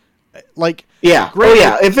 Like, Yeah. great. Oh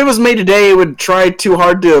yeah. If it was made today, it would try too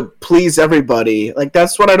hard to please everybody. Like,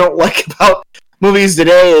 that's what I don't like about movies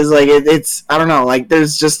today, is like it's I don't know, like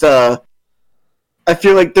there's just I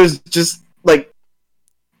feel like there's just like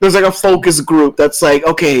there's like a focus group that's like,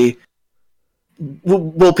 okay,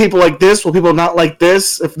 will people like this? Will people not like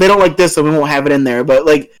this? If they don't like this, then we won't have it in there. But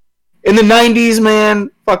like in the 90s, man,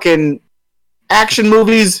 fucking action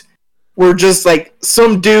movies were just like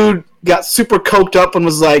some dude got super coked up and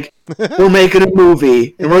was like, we're making a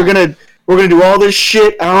movie and we're gonna do all this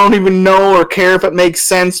shit. I don't even know or care if it makes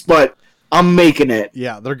sense, but I'm making it.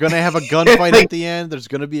 Yeah, they're gonna have a gunfight at the end. There's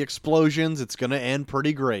gonna be explosions. It's gonna end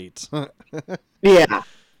pretty great. Yeah.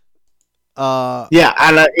 Yeah,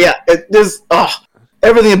 and there's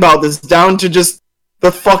everything about this, down to just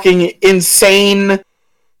the fucking insane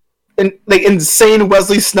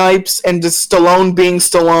Wesley Snipes and just Stallone being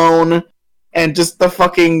Stallone, and just the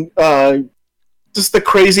fucking just the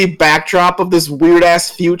crazy backdrop of this weird ass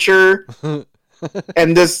future, and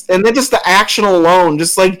then just the action alone,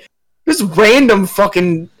 just random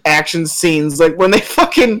fucking action scenes, like when they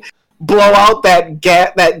fucking blow out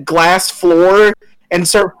that glass floor and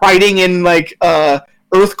start fighting in like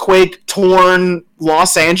earthquake torn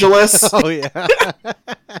Los Angeles. Oh yeah.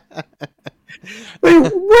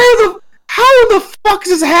 Like, how the fuck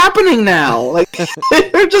is this happening now? Like,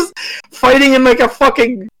 they're just fighting in like a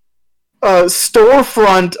fucking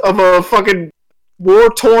storefront of a fucking war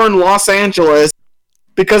torn Los Angeles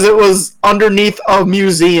because it was underneath a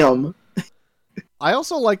museum. I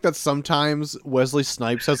also like that sometimes Wesley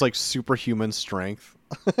Snipes has like superhuman strength.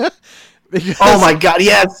 Because... Oh my god,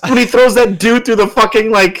 yes! When he throws that dude through the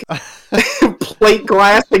fucking like plate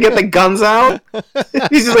glass to get the guns out,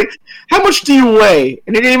 he's just like, "How much do you weigh?"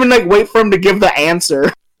 And he didn't even like wait for him to give the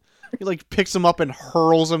answer. He like picks him up and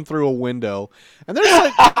hurls him through a window. And there's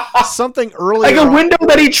like something earlier, like a window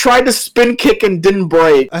that he tried to spin kick and didn't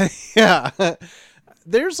break. Yeah.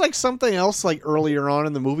 There's like something else like earlier on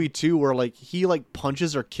in the movie too, where like he like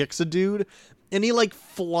punches or kicks a dude, and he like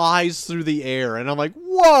flies through the air, and I'm like,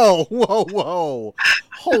 whoa,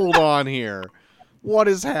 hold on here, what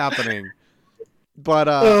is happening? But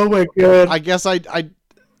oh my god, I guess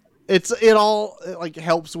it all like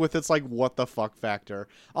helps with its like what the fuck factor.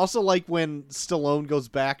 Also, like when Stallone goes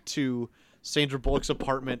back to Sandra Bullock's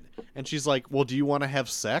apartment, and she's like, well, do you want to have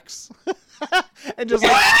sex? And just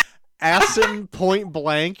like asks him point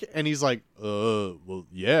blank, and he's like, well,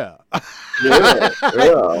 yeah. yeah.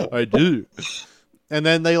 I do. And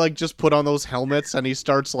then they like just put on those helmets, and he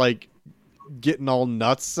starts like getting all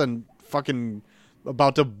nuts and fucking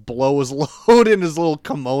about to blow his load in his little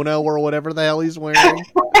kimono or whatever the hell he's wearing.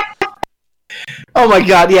 Oh my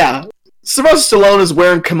god, yeah. Sylvester Stallone is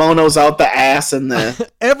wearing kimonos out the ass and the...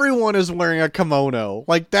 Everyone is wearing a kimono.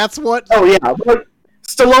 Like, that's what... Oh yeah, but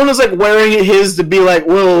Stallone is like wearing his to be like,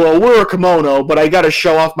 well, I'll wear a kimono, but I gotta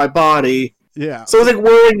show off my body. Yeah. So he's like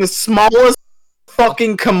wearing the smallest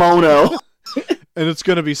fucking kimono. And it's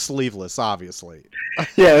gonna be sleeveless, obviously.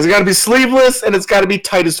 Yeah, it's gotta be sleeveless, and it's gotta be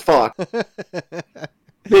tight as fuck. The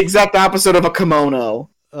exact opposite of a kimono.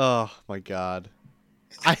 Oh my god.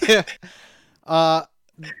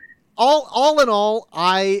 All in all,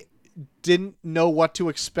 I didn't know what to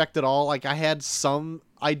expect at all. Like, I had some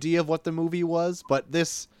idea of what the movie was, but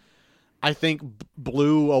this, I think,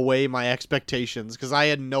 blew away my expectations, because I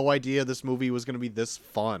had no idea this movie was going to be this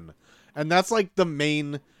fun. And that's like the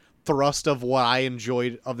main thrust of what I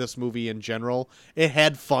enjoyed of this movie in general. It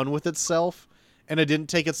had fun with itself, and it didn't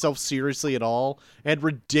take itself seriously at all. It had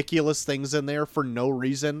ridiculous things in there for no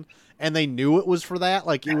reason, and they knew it was for that.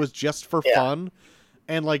 Like, it was just for fun.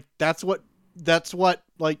 And like that's what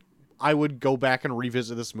like I would go back and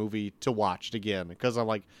revisit this movie to watch it again, because I'm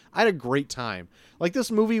like, I had a great time. Like,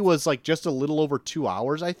 this movie was like just a little over 2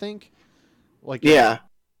 hours, I think. Like, yeah.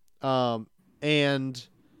 And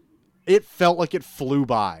it felt like it flew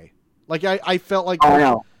by. Like, I felt like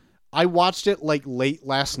I watched it like late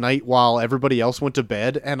last night while everybody else went to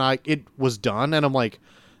bed, and it was done, and I'm like,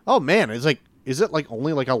 oh man, it's like is it like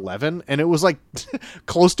only like 11? And it was like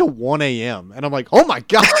close to 1 a.m. And I'm like, oh my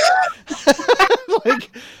God.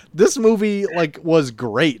 Like, this movie like was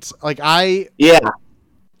great. Like, Yeah.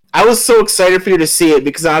 I was so excited for you to see it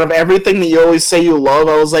because out of everything that you always say you love,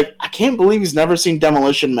 I was like, I can't believe he's never seen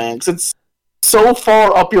Demolition Man because it's so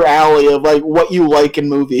far up your alley of like what you like in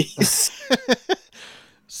movies.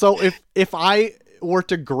 So if I were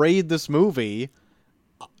to grade this movie,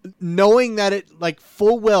 knowing that it like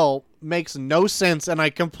full well makes no sense, and I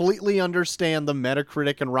completely understand the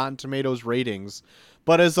Metacritic and Rotten Tomatoes ratings,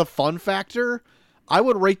 but as a fun factor, I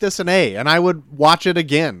would rate this an A, and I would watch it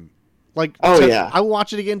again. Like, yeah, I will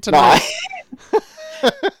watch it again tonight.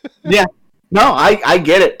 Yeah, no, I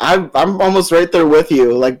get it. I'm almost right there with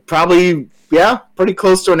you. Like, probably, yeah, pretty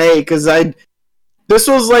close to an A because this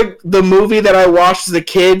was like the movie that I watched as a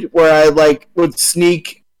kid where I like would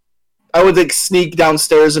sneak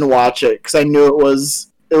downstairs and watch it because I knew it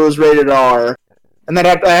was rated R, and then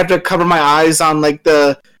I have to cover my eyes on like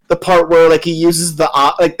the part where like he uses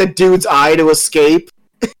the dude's eye to escape.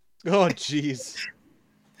 Oh jeez.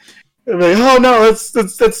 I'm like, oh no,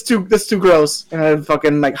 that's too gross, and I'd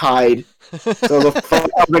fucking like hide. So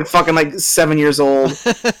I'm like fucking like 7 years old.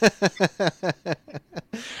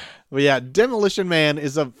 But yeah, Demolition Man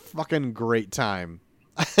is a fucking great time.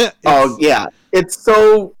 Oh yeah, it's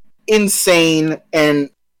so insane, and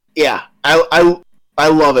yeah, I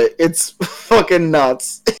love it. It's fucking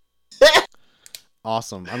nuts.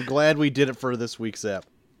 Awesome. I'm glad we did it for this week's ep.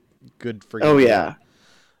 Good for you. Oh yeah.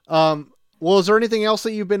 Well, is there anything else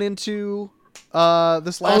that you've been into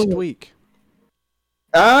this last week?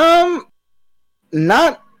 Not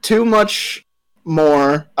too much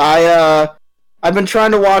more. I've been trying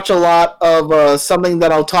to watch a lot of something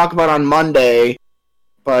that I'll talk about on Monday,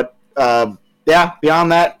 but yeah,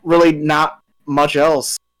 beyond that, really not much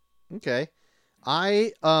else. Okay.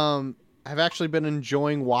 I have actually been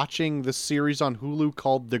enjoying watching this series on Hulu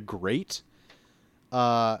called The Great,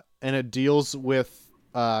 and it deals with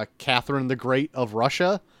Catherine the Great of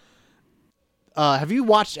Russia. Have you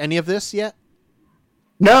watched any of this yet?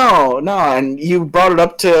 No, and you brought it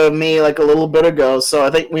up to me like a little bit ago, so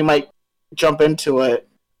I think we might jump into it.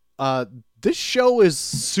 This show is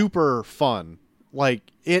super fun. Like,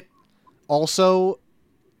 it also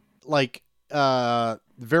like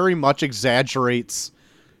very much exaggerates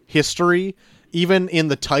history. Even in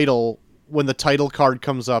the title, when the title card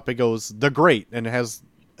comes up, it goes The Great, and it has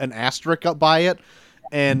an asterisk up by it.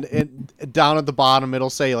 And down at the bottom, it'll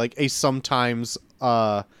say, like, a sometimes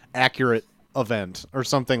accurate event or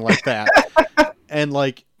something like that. And,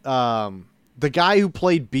 like, the guy who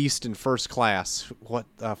played Beast in First Class, what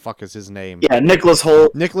the fuck is his name? Yeah, Nicholas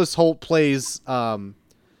Hoult. Nicholas Hoult plays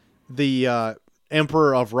the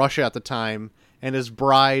Emperor of Russia at the time, and his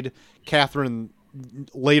bride, Catherine,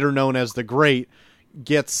 later known as the Great,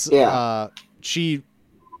 gets...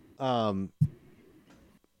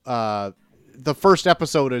 the first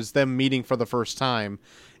episode is them meeting for the first time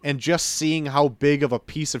and just seeing how big of a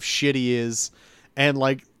piece of shit he is, and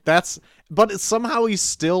like but somehow he's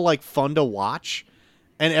still like fun to watch,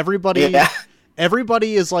 and everybody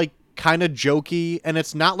is like kind of jokey, and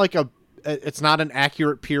it's not like it's not an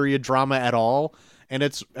accurate period drama at all,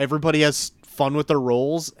 and everybody has fun with their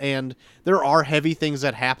roles, and there are heavy things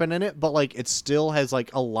that happen in it, but like it still has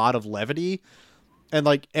like a lot of levity. And,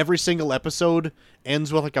 like, every single episode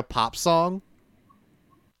ends with, like, a pop song.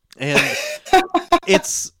 And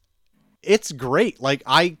it's great. Like,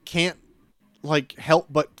 I can't, like, help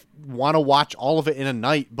but want to watch all of it in a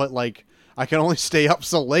night. But, like, I can only stay up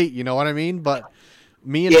so late, you know what I mean? But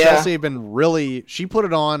me and Chelsea have been really... She put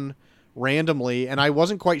it on randomly, and I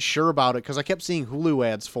wasn't quite sure about it because I kept seeing Hulu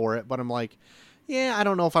ads for it. But I'm like, yeah, I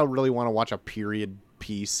don't know if I really want to watch a period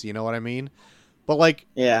piece, you know what I mean? But, like,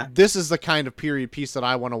 this is the kind of period piece that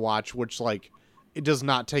I want to watch, which, like, it does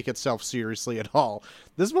not take itself seriously at all.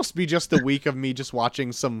 This must be just a week of me just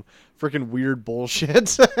watching some freaking weird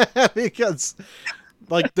bullshit. Because,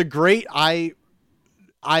 like, The Great, I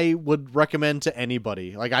would recommend to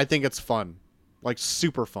anybody. Like, I think it's fun. Like,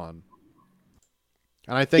 super fun.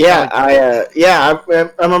 And I think... I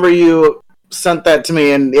remember you sent that to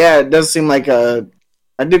me, and, yeah, it does seem like I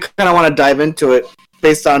do kind of want to dive into it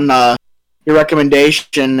based on... your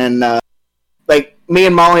recommendation, and like me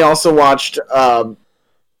and Molly also watched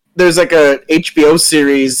there's like a HBO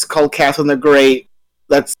series called Catherine the Great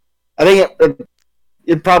that's I think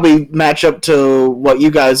it'd probably match up to what you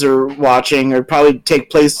guys are watching, or probably take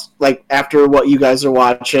place like after what you guys are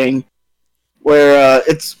watching, where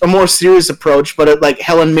it's a more serious approach, but it like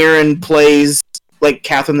Helen Mirren plays like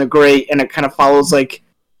Catherine the Great, and it kind of follows like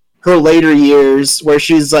her later years where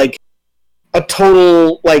she's like a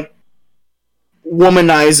total like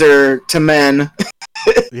womanizer to men.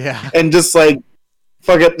 Yeah. And just like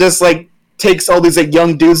takes all these like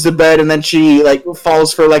young dudes to bed, and then she like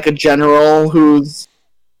falls for like a general who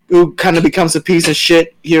kind of becomes a piece of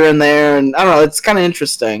shit here and there, and I don't know, it's kind of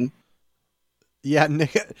interesting. Yeah,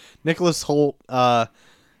 Nicholas Hoult,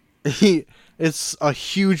 he is a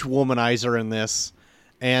huge womanizer in this,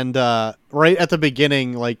 and right at the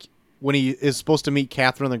beginning, like when he is supposed to meet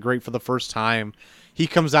Catherine the Great for the first time, he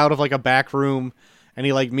comes out of like a back room. And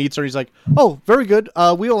he like meets her. He's like, "Oh, very good.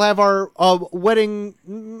 We will have our wedding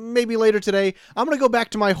maybe later today. I'm gonna go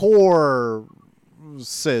back to my horses,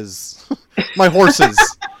 my horses,"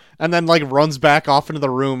 and then like runs back off into the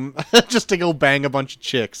room just to go bang a bunch of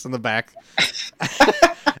chicks in the back.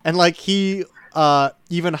 And like he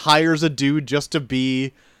even hires a dude just to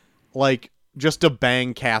be like just to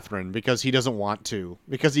bang Catherine because he doesn't want to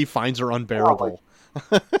because he finds her unbearable.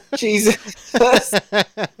 Oh, Jesus.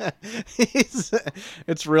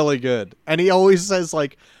 It's really good. And he always says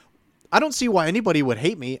like, I don't see why anybody would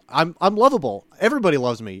hate me. I'm lovable. Everybody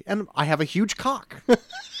loves me. And I have a huge cock.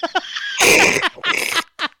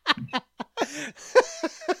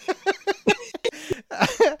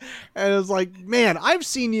 And it's like, man, I've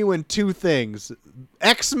seen you in two things,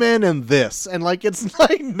 X-Men and this. And like, it's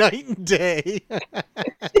like night and day.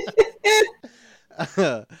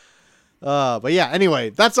 But yeah,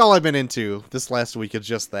 anyway, that's all I've been into this last week is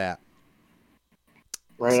just that.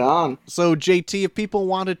 Right on. So, JT, if people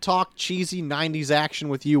want to talk cheesy 90s action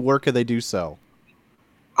with you, where could they do so?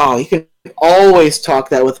 Oh, you can always talk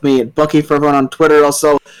that with me at Bucky for Everyone on Twitter.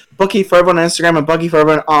 Also, Bucky for Everyone on Instagram and Bucky for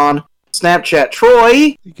Everyone on Snapchat.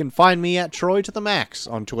 Troy? You can find me at Troy to the Max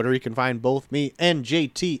on Twitter. You can find both me and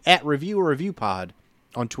JT at Review or Review Pod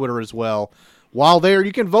on Twitter as well. While there,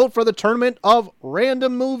 you can vote for the Tournament of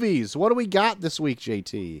Random Movies. What do we got this week,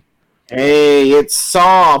 JT? Hey, it's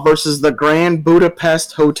Saw versus the Grand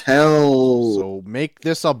Budapest Hotel. So make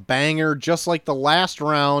this a banger, just like the last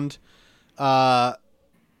round.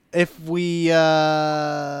 If we...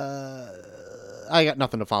 I got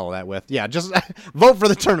nothing to follow that with. Yeah, just vote for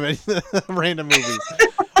the Tournament of Random Movies.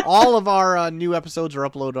 All of our new episodes are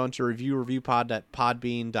uploaded onto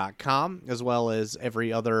reviewreviewpod.podbean.com, as well as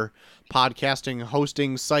every other podcasting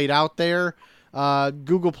hosting site out there.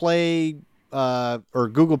 Google Play, or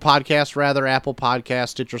Google Podcasts, rather, Apple Podcasts,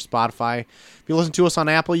 Stitcher, Spotify. If you listen to us on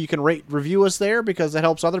Apple, you can rate, review us there because that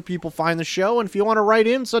helps other people find the show. And if you want to write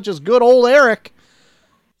in, such as good old Eric,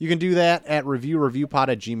 you can do that at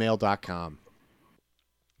reviewreviewpod@gmail.com.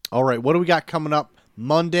 All right, what do we got coming up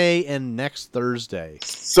Monday and next Thursday?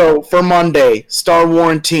 So, for Monday, Star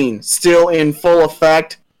Warranty, still in full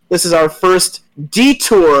effect. This is our first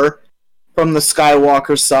detour from the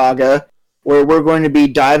Skywalker saga, where we're going to be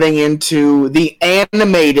diving into the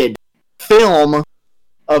animated film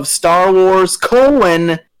of Star Wars,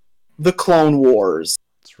 The Clone Wars.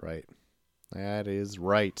 That's right. That is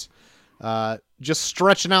right. Just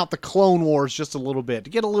stretching out the Clone Wars just a little bit to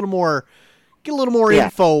get a little more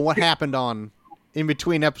info what happened on in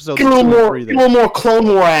between episodes 2 and 3. Get a little more Clone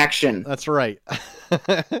War action. That's right.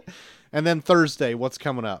 And then Thursday, what's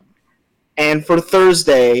coming up? And for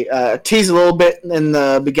Thursday, tease a little bit in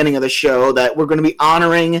the beginning of the show that we're going to be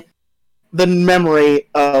honoring the memory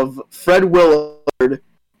of Fred Willard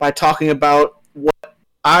by talking about what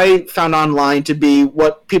I found online to be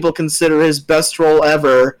what people consider his best role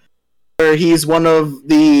ever, where he's one of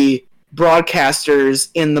the broadcasters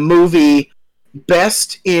in the movie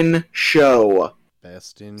Best in Show.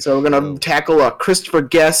 So we're going to tackle a Christopher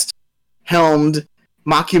Guest helmed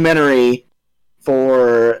mockumentary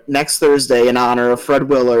for next Thursday in honor of Fred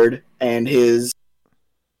Willard and his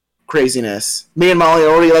craziness. Me and Molly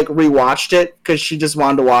already rewatched it because she just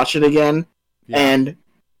wanted to watch it again. Yeah. And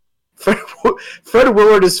Fred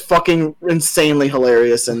Willard is fucking insanely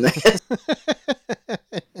hilarious in this.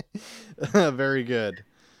 Very good.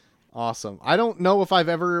 Awesome. I don't know if I've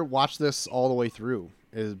ever watched this all the way through.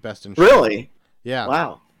 Is Best in Show. Really? Yeah.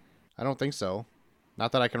 Wow. I don't think so.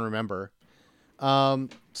 Not that I can remember.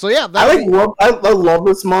 So yeah, I love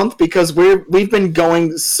this month because we've been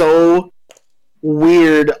going so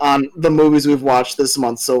weird on the movies we've watched this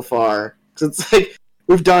month so far. So it's like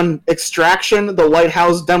we've done Extraction, The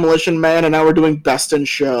Lighthouse, Demolition Man, and now we're doing Best in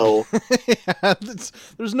Show. Yeah,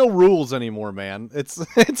 there's no rules anymore, man.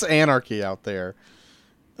 It's anarchy out there.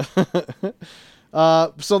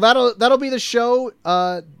 So that'll be the show.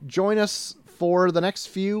 Join us for the next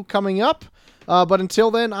few coming up. But until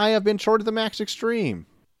then, I have been Troy to the Max Extreme.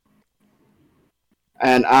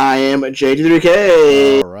 And I am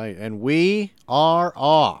JT3K. All right, and we are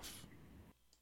off.